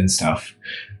it and stuff,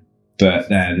 but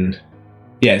then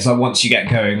it's like once you get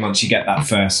going, once you get that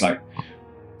first like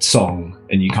song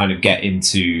and you kind of get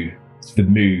into the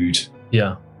mood,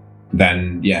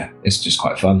 then it's just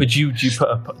quite fun. But do you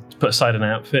put aside an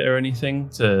outfit or anything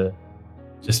to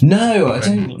just? No,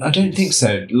 I don't think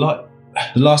so. Like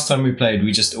the last time we played,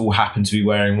 we just all happened to be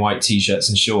wearing white t-shirts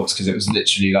and shorts because it was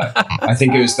literally like I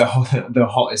think it was the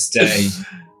hottest day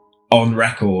on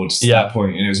record at that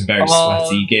point, and it was a very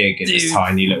sweaty gig in this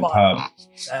tiny little pub.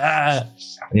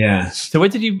 So where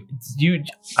did you?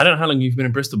 I don't know how long you've been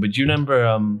in Bristol, but do you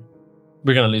remember?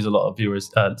 We're going to lose a lot of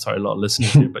viewers. A lot of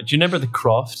listeners here. But do you remember the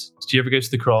Croft? Did you ever go to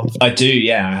the Croft? I do.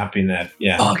 Yeah, I have been there.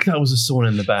 Yeah. Fuck, that was a sauna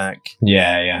in the back.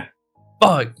 Yeah.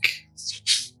 Fuck.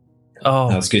 Oh,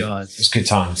 that was good. God. It was good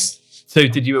times. So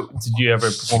did you ever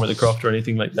perform at the Croft or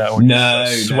anything like that? Or no,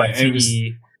 sweaty, it was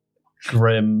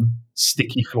grim,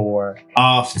 sticky floor.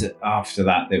 After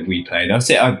that we played.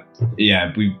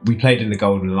 We played in the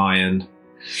Golden Lion,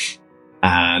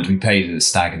 and we played at the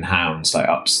Stag and Hounds, like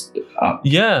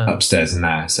upstairs in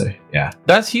there. So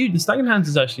that's huge. The Stag and Hounds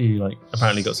has actually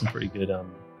apparently got some pretty good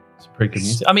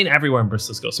music. I mean, everywhere in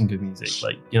Bristol's got some good music.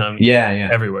 Like, you know what I mean? Yeah.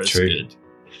 Everywhere is good.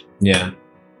 Yeah.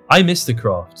 I miss the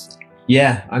Croft.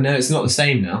 Yeah, I know it's not the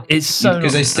same now. It's so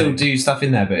because they still do stuff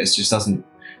in there, but it just doesn't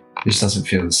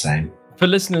feel the same. For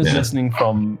listeners listening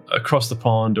from across the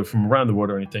pond or from around the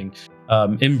world or anything,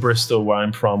 in Bristol, where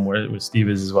I'm from, where Steve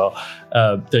is as well,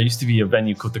 there used to be a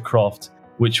venue called the Croft,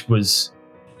 which was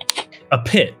a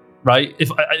pit, right?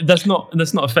 That's not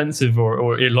offensive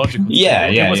or illogical.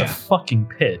 It was a fucking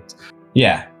pit.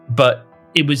 Yeah, but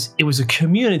it was a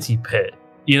community pit.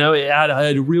 You know, it had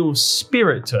a real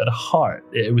spirit to it, a heart.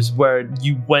 It was where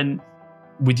you went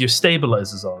with your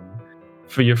stabilizers on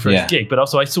for your first gig. But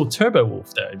also, I saw Turbo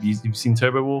Wolf there. Have you seen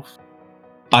Turbo Wolf?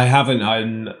 I haven't.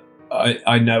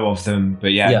 I know of them,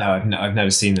 but no, I've never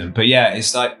seen them. But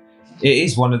it's like it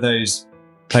is one of those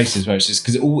places where it's just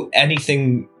because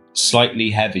anything slightly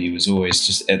heavy was always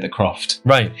just at the Croft,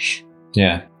 right?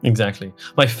 Yeah, exactly.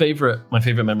 My favorite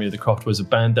memory of the Croft was a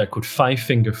band there called Five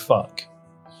Finger Fuck.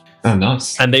 Oh,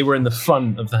 nice. And they were in the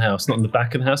front of the house, not in the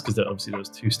back of the house, because obviously there was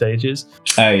 2 stages.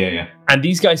 Oh, yeah. And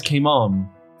these guys came on,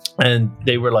 and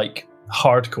they were like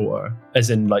hardcore,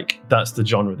 as in like that's the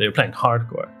genre. They were playing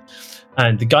hardcore.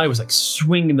 And the guy was like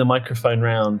swinging the microphone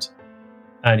around,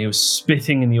 and he was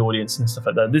spitting in the audience and stuff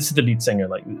like that. This is the lead singer,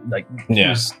 he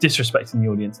was disrespecting the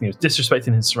audience, and he was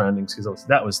disrespecting his surroundings, because obviously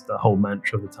that was the whole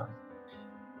mantra of the time.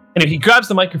 Anyway, he grabs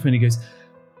the microphone, and he goes,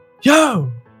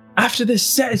 "Yo! After this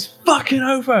set is fucking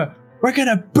over, we're going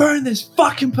to burn this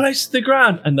fucking place to the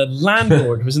ground." And the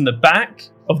landlord was in the back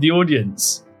of the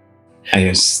audience.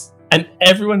 Yes. And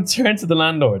everyone turned to the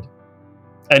landlord.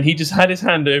 And he just had his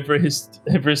hand over his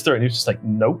throat. And he was just like,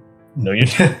 "Nope. No, you're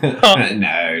not."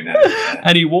 No.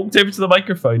 And he walked over to the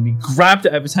microphone. He grabbed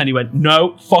it out of his hand. He went,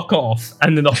 "No, fuck off."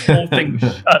 And then the whole thing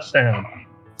shut down.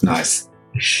 Nice.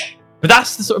 But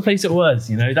that's the sort of place it was,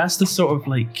 you know. That's the sort of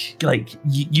like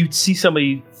you'd see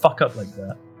somebody fuck up like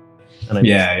that. And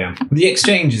The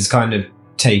Exchange has kind of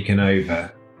taken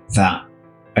over that,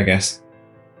 I guess.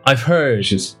 I've heard.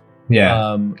 Which is,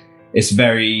 it's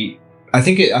very. I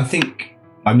think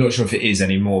I'm not sure if it is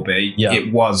anymore, but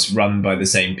it was run by the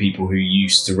same people who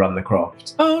used to run the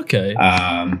Croft. Oh, okay.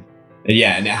 And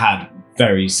it had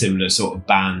very similar sort of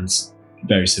bands,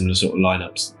 very similar sort of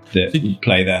lineups that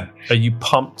play there. Are you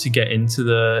pumped to get into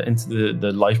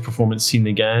the live performance scene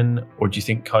again, or do you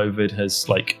think COVID has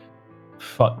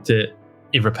fucked it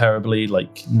irreparably?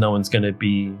 Like no one's going to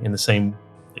be in the same,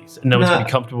 no one's going to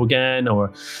be comfortable again,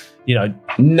 or you know?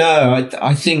 No,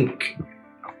 I think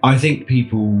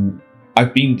people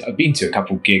I've been to a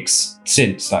couple gigs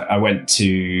since. Like I went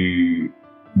to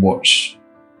watch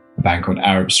a band called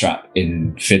Arab Strap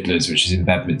in Fiddlers, which is in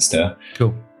Bedminster.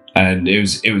 Cool. And it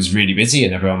was really busy,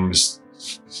 and everyone was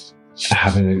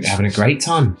having a great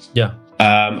time. Yeah.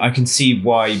 I can see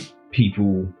why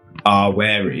people are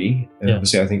wary. And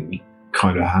obviously, I think we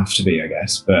kind of have to be, I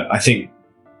guess. But I think,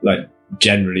 like,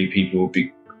 generally, people will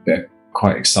be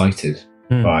quite excited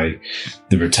by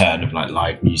the return of like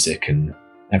live music and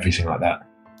everything like that.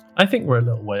 I think we're a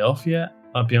little way off yet.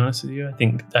 I'll be honest with you.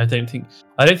 I don't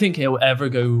think it will ever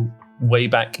go way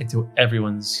back until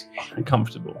everyone's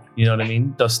comfortable. You know what I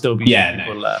mean? There'll still be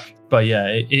people left. But yeah,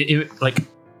 it like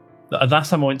the last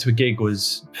time I went to a gig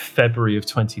was February of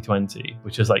 2020,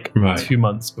 which is like 2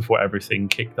 months before everything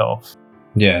kicked off.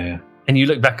 Yeah. And you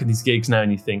look back at these gigs now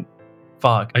and you think,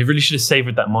 fuck, I really should have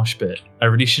savoured that mosh bit. I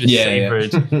really should have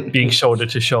savoured being shoulder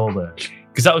to shoulder.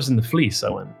 Because that was in the Fleece I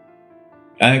went.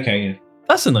 Okay, yeah.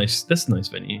 That's a nice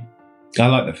venue. I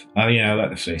like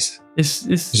the Fleece. It's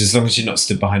as long as you're not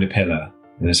stood behind a pillar,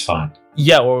 then it's fine.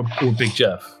 Yeah, or Big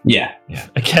Jeff. Yeah.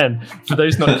 Again, for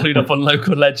those not clued up on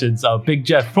local legends, Big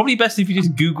Jeff. Probably best if you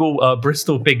just Google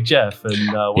Bristol Big Jeff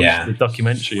and watch the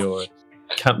documentary or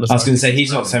countless. I was going to say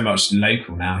he's not so much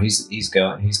local now. He's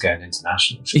going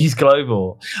international. He's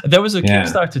global. There was a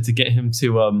Kickstarter to get him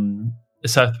to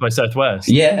South by Southwest.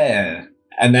 Yeah,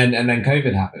 and then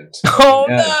COVID happened. Oh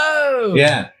no!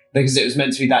 Yeah. Because it was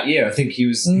meant to be that year. I think he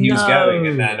was going,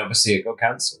 and then obviously it got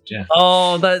cancelled. Yeah.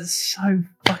 Oh, that's so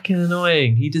fucking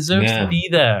annoying. He deserves to be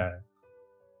there.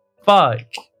 Fuck.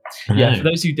 Yeah. For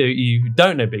those who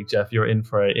don't know Big Jeff, you're in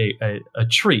for a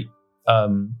treat.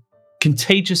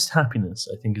 Contagious happiness,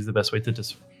 I think, is the best way to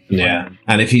describe. Yeah.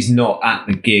 And if he's not at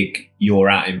the gig you're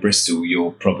at in Bristol,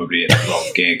 you're probably at the wrong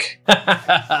gig.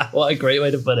 What a great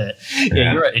way to put it.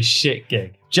 Yeah, you're at a shit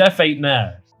gig. Jeff ain't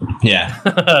there. Yeah.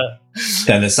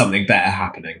 Then there's something better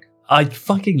happening. I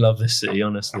fucking love this city,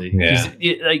 honestly. Yeah.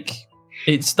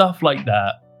 It's stuff like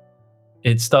that.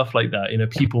 You know,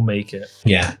 people make it.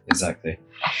 Yeah, exactly.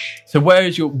 So where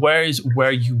is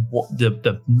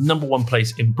the number one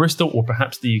place in Bristol or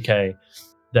perhaps the UK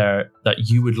there that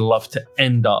you would love to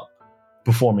end up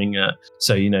performing at?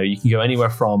 So, you know, you can go anywhere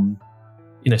from,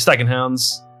 you know, Stag and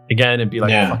Hounds again and be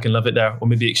like, I fucking love it there. Or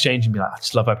maybe Exchange and be like, I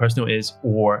just love how personal it is.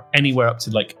 Or anywhere up to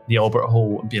like the Albert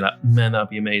Hall and be like, man, that'd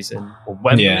be amazing. Or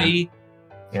Wembley.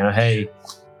 You know, hey.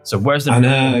 So where's the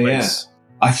place?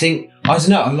 I think, I don't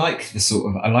know, I like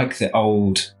the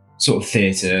old sort of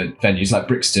theatre venues like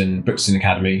Brixton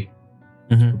Academy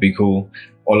would be cool.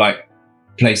 Or like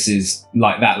places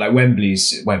like that. Like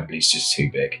Wembley's just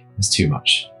too big. There's too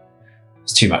much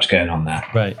going on there.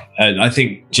 Right. And I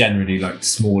think generally like the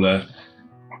smaller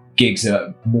gigs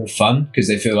are more fun because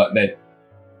they feel like they're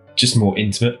just more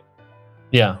intimate.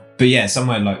 Yeah. But yeah,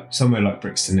 somewhere like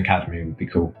Brixton Academy would be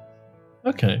cool.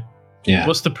 Okay. Yeah.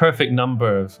 What's the perfect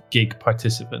number of gig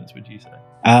participants, would you say?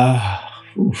 I'd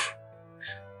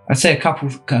say a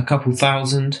couple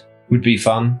thousand would be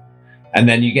fun. And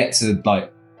then you get to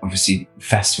like obviously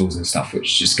festivals and stuff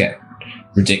which just get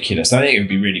ridiculous. I think it would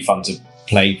be really fun to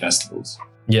play festivals.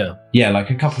 Yeah. Yeah, like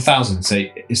a couple thousand. So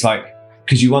it's like,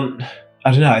 because you want,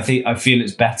 I don't know, I feel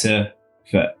it's better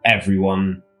for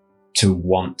everyone to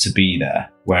want to be there.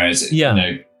 Whereas, you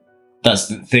know, that's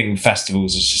the thing,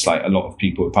 festivals is just like a lot of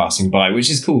people are passing by, which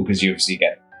is cool because you obviously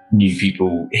get new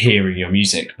people hearing your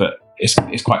music, but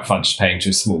it's quite fun just playing to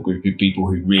a small group of people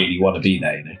who really want to be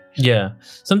there, you know? Yeah.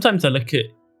 Sometimes I look at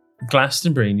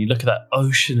Glastonbury and you look at that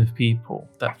ocean of people,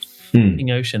 that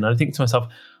fucking ocean, and I think to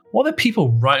myself, what are the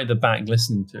people right at the back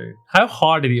listening to? How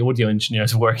hard are the audio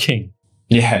engineers working?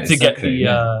 Yeah, to get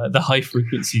the high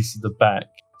frequencies to the back.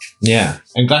 Yeah,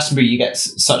 and Glastonbury, you get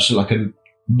such like a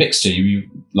mixture. You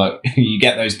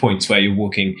get those points where you're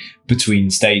walking between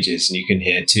stages and you can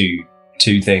hear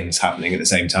two things happening at the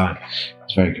same time.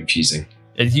 It's very confusing.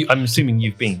 I'm assuming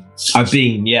you've been. I've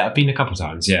been a couple of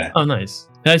times. Yeah. Oh, nice.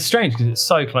 Yeah, it's strange because it's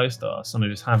so close to us, and I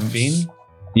just haven't been.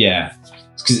 Yeah,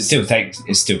 because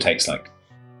it still takes like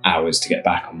hours to get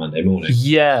back on Monday morning.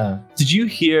 Yeah. Did you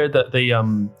hear that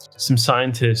some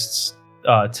scientists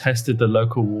tested the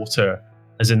local water,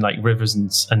 as in like rivers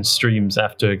and streams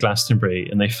after Glastonbury,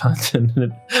 and they found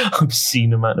an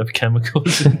obscene amount of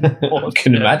chemicals in the water? I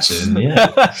can imagine, yeah.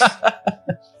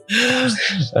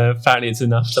 Apparently it's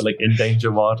enough to like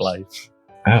endanger wildlife.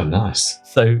 Oh, nice.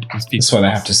 So that's why they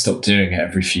have to stop doing it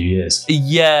every few years.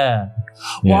 Yeah.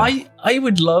 Well, I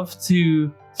would love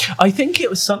to. I think it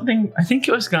was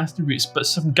Glastonbury, but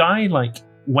some guy like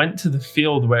went to the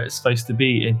field where it's supposed to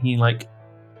be, and he like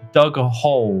dug a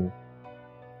hole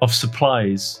of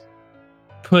supplies,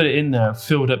 put it in there,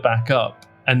 filled it back up,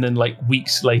 and then like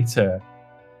weeks later,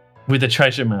 with a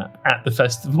treasure map at the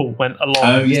festival, went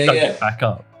along and stuck it back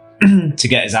up to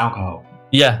get his alcohol.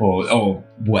 Yeah, or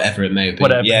whatever it may have been.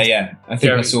 Whatever. Yeah. I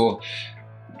think I saw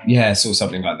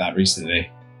something like that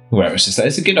recently. Where it was just like,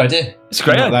 it's a good idea. It's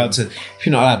great. If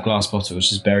you're not allowed glass bottles,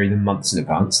 just bury them months in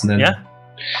advance, and then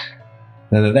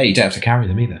they're there. You don't have to carry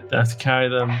them either. Don't have to carry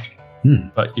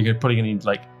them, but you're probably gonna need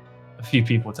like a few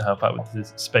people to help out with the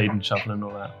spade and shovel and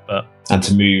all that. And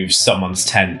to move someone's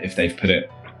tent if they've put it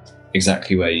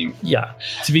exactly where you. Yeah.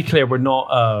 To be clear, we're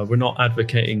not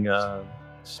advocating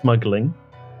smuggling.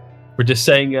 We're just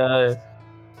saying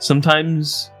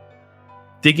sometimes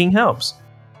digging helps.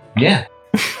 Yeah.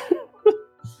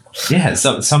 Yeah,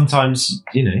 sometimes,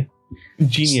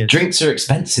 genius. Drinks are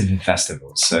expensive in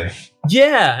festivals, so.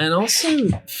 Yeah, and also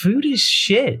food is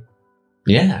shit.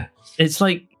 Yeah. It's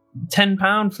like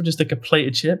 £10 for just like a plate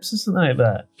of chips or something like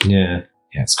that. Yeah,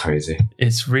 it's crazy.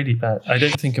 It's really bad. I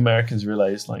don't think Americans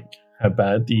realize like how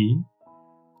bad the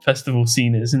festival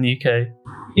scene is in the UK.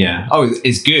 Yeah. Oh,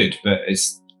 it's good, but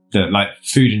it's like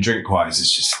food and drink wise,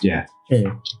 it's just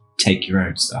take your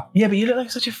own stuff. Yeah, but you look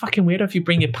like such a fucking weirdo if you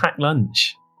bring your packed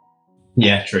lunch.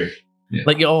 Yeah, true. Yeah.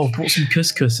 Like, brought some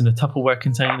couscous in a Tupperware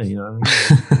container, you know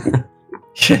what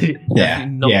I mean?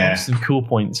 Yeah. Some cool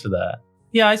points for that.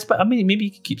 Yeah, I mean, maybe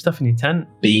you could keep stuff in your tent.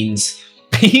 Beans.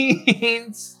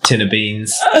 Tin of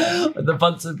beans. The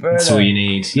Bunsen burner. That's all you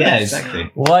need. Yeah, exactly.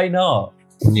 Why not?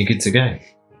 And you're good to go.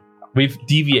 We've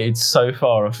deviated so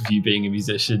far off of you being a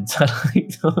musician.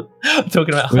 Talking about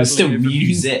well, it's still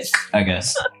music, I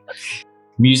guess.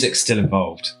 Music's still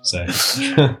involved, so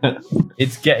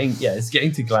it's getting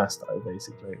to Glasgow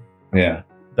basically. Yeah,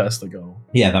 that's the goal.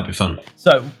 Yeah, that'd be fun.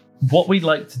 So, what we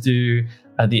like to do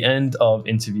at the end of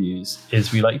interviews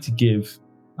is we like to give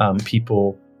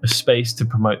people a space to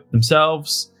promote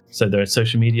themselves. So, their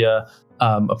social media,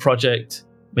 a project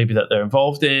maybe that they're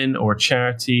involved in, or a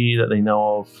charity that they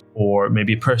know of, or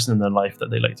maybe a person in their life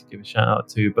that they like to give a shout out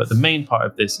to. But the main part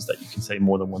of this is that you can say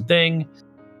more than one thing.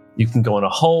 You can go on a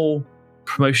whole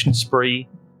promotion spree,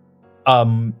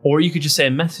 or you could just say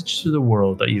a message to the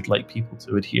world that you'd like people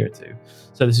to adhere to.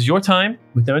 So this is your time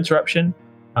with no interruption.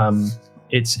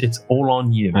 It's all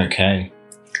on you. Okay.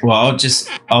 Well, I'll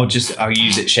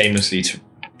use it shamelessly to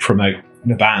promote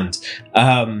the band,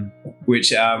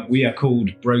 which we are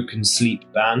called Broken Sleep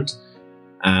Band,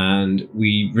 and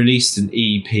we released an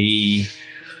EP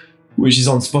which is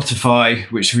on Spotify,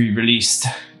 which we released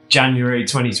January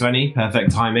 2020,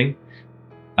 perfect timing.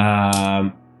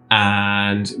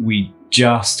 And we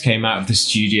just came out of the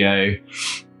studio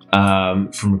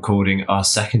from recording our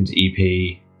second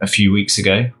EP a few weeks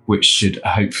ago, which should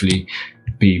hopefully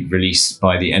be released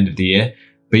by the end of the year.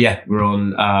 But yeah, we're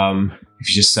on, if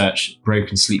you just search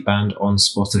Broken Sleep Band on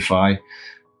Spotify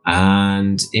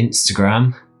and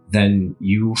Instagram, then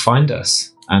you will find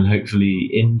us and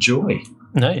hopefully enjoy.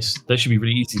 Nice. That should be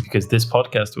really easy because this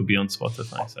podcast will be on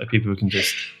Spotify, so people can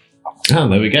just... Oh,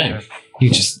 there we go. You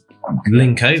just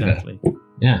link over. Exactly.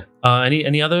 Yeah.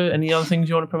 Any other things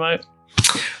you want to promote?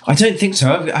 I don't think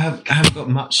so. I haven't got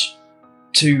much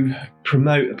to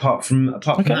promote apart from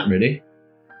that, really.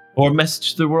 Or a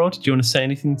message to the world? Do you want to say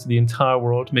anything to the entire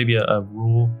world? Maybe a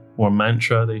rule or a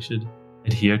mantra they should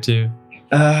adhere to?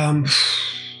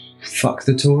 Fuck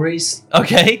the Tories.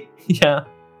 Okay. Yeah.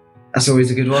 That's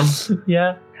always a good one.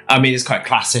 Yeah. I mean, it's quite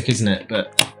classic, isn't it?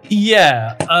 But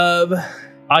yeah.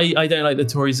 I don't like the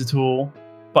Tories at all,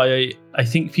 but I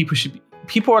think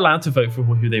people are allowed to vote for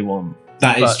who they want.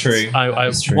 That is true.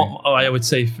 What I would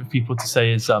say for people to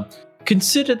say is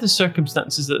consider the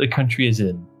circumstances that the country is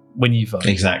in when you vote.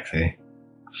 Exactly.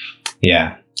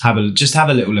 Yeah. Have a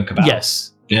little look about.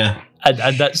 Yes. Yeah.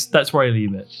 And that's where I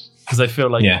leave it, because I feel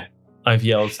like I've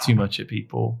yelled too much at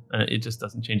people and it just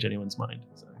doesn't change anyone's mind.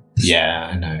 So. Yeah,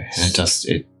 I know.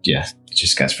 It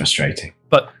just gets frustrating.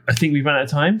 But I think we've run out of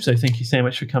time, so thank you so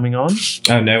much for coming on.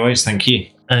 Oh, no worries. Thank you.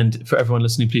 And for everyone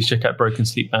listening, please check out Broken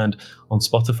Sleep Band on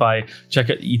Spotify. Check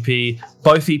out the EP.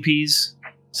 Both EPs.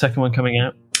 Second one coming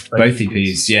out. Both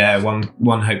EPs. Yeah,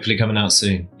 one hopefully coming out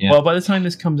soon. Yeah. Well, by the time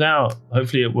this comes out,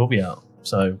 hopefully it will be out.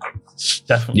 So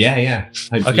definitely. Yeah.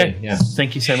 Hopefully, okay. Yeah.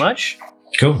 Thank you so much.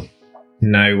 Cool.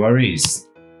 No worries.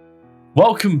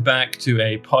 Welcome back to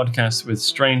a podcast with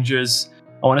strangers.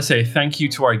 I want to say thank you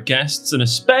to our guests, and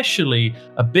especially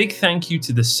a big thank you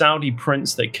to the Saudi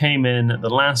prince that came in at the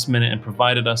last minute and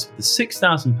provided us with the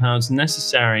 £6,000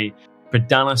 necessary for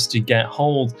Dallas to get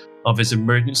hold of his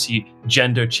emergency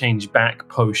gender change back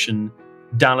potion.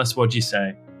 Dallas, what'd you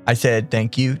say? I said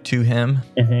thank you to him.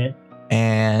 Mm-hmm.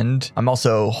 And I'm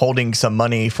also holding some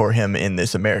money for him in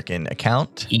this American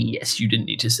account. Yes, you didn't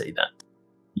need to say that.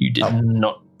 You did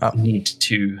not Need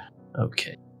to.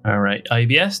 Okay. All right.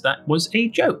 IBS, that was a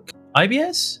joke.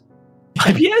 IBS?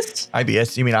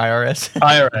 IBS, you mean IRS?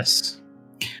 IRS.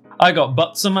 I got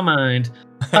butts on my mind.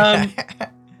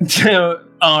 To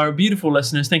our beautiful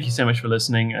listeners, thank you so much for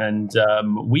listening. And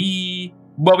we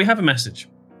have a message.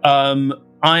 I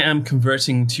am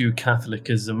converting to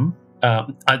Catholicism.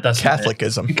 That's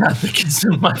Catholicism.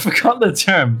 Catholicism. I forgot the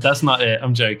term. That's not it.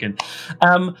 I'm joking.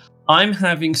 I'm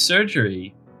having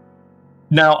surgery.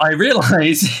 Now, I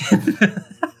realize,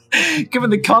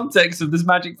 given the context of this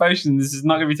magic potion, this is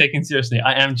not going to be taken seriously.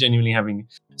 I am genuinely having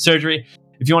surgery.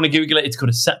 If you want to Google it, it's called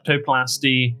a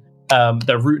septoplasty.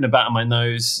 They're rooting about in my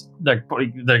nose. They're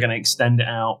going to extend it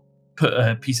out, put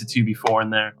a piece of 2B4 in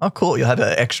there. Oh, cool. You'll have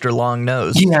an extra long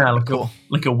nose. Yeah,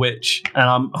 like a witch. And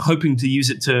I'm hoping to use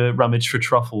it to rummage for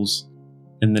truffles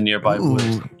in the nearby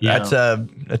woods. Yeah.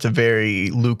 That's a very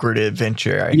lucrative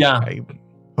venture. I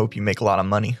hope you make a lot of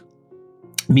money.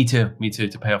 Me too,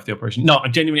 to pay off the operation. No,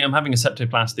 genuinely, I'm having a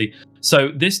septoplasty.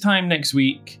 So this time next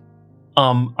week,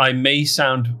 I may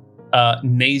sound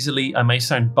nasally, I may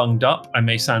sound bunged up, I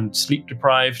may sound sleep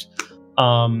deprived,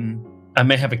 I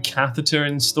may have a catheter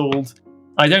installed.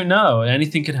 I don't know.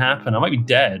 Anything could happen. I might be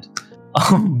dead. I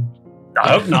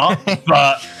hope not.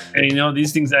 But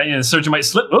these things. The surgeon might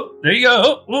slip. Oh, there you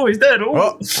go. Oh, he's dead.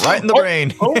 Oh, right in the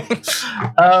brain.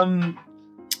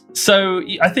 So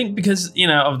I think because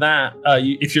of that,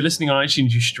 if you're listening on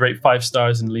iTunes, you should rate 5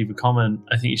 stars and leave a comment.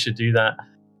 I think you should do that.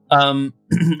 And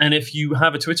if you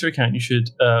have a Twitter account, you should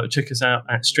check us out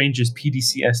at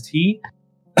StrangersPDCST.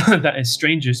 That is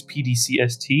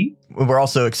StrangersPDCST. We're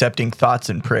also accepting thoughts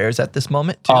and prayers at this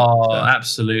moment, too. Oh,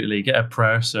 absolutely. Get a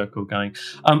prayer circle going.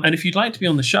 And if you'd like to be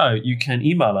on the show, you can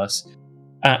email us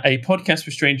at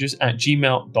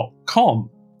apodcastforstrangers@gmail.com.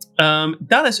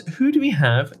 Dallas, who do we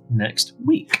have next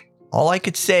week? All I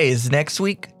could say is next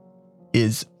week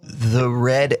is the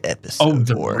Red episode. Oh,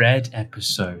 the Red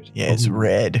episode. Yeah, it's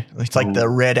Red. It's like the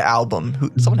Red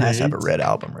album. Someone has to have a Red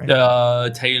album, right?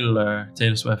 Taylor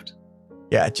Swift.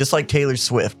 Yeah, just like Taylor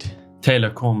Swift. Taylor,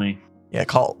 call me. Yeah,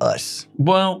 call us.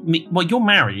 Well, you're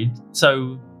married,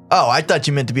 so... Oh, I thought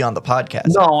you meant to be on the podcast.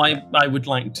 No, I would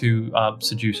like to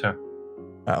seduce her.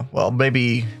 Oh, well,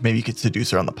 maybe you could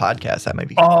seduce her on the podcast. That might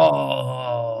be.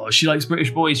 Oh, she likes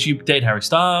British boys. She dated Harry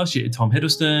Styles. She dated Tom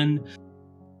Hiddleston.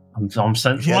 I'm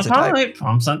sensing a type.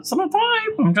 I'm sensing a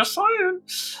type. I'm just saying.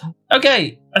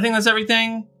 Okay, I think that's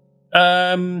everything.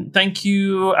 Thank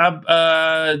you,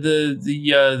 the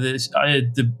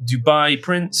Dubai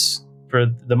Prince for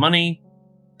the money.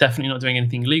 Definitely not doing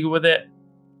anything illegal with it.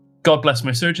 God bless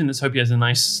my surgeon. Let's hope he has a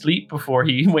nice sleep before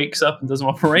he wakes up and does an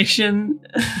operation.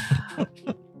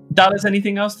 Dallas,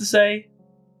 anything else to say?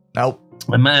 Nope.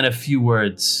 A man of few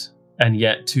words and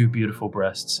yet 2 beautiful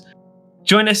breasts.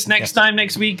 Join us next time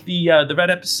next week. The Red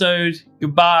episode.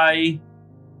 Goodbye.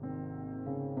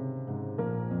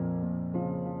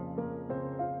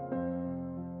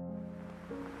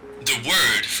 The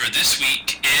word for this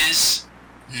week is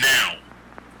now.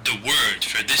 The word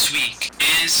for this week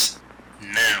is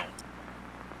now.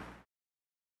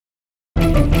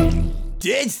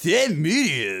 Dead set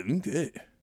medium.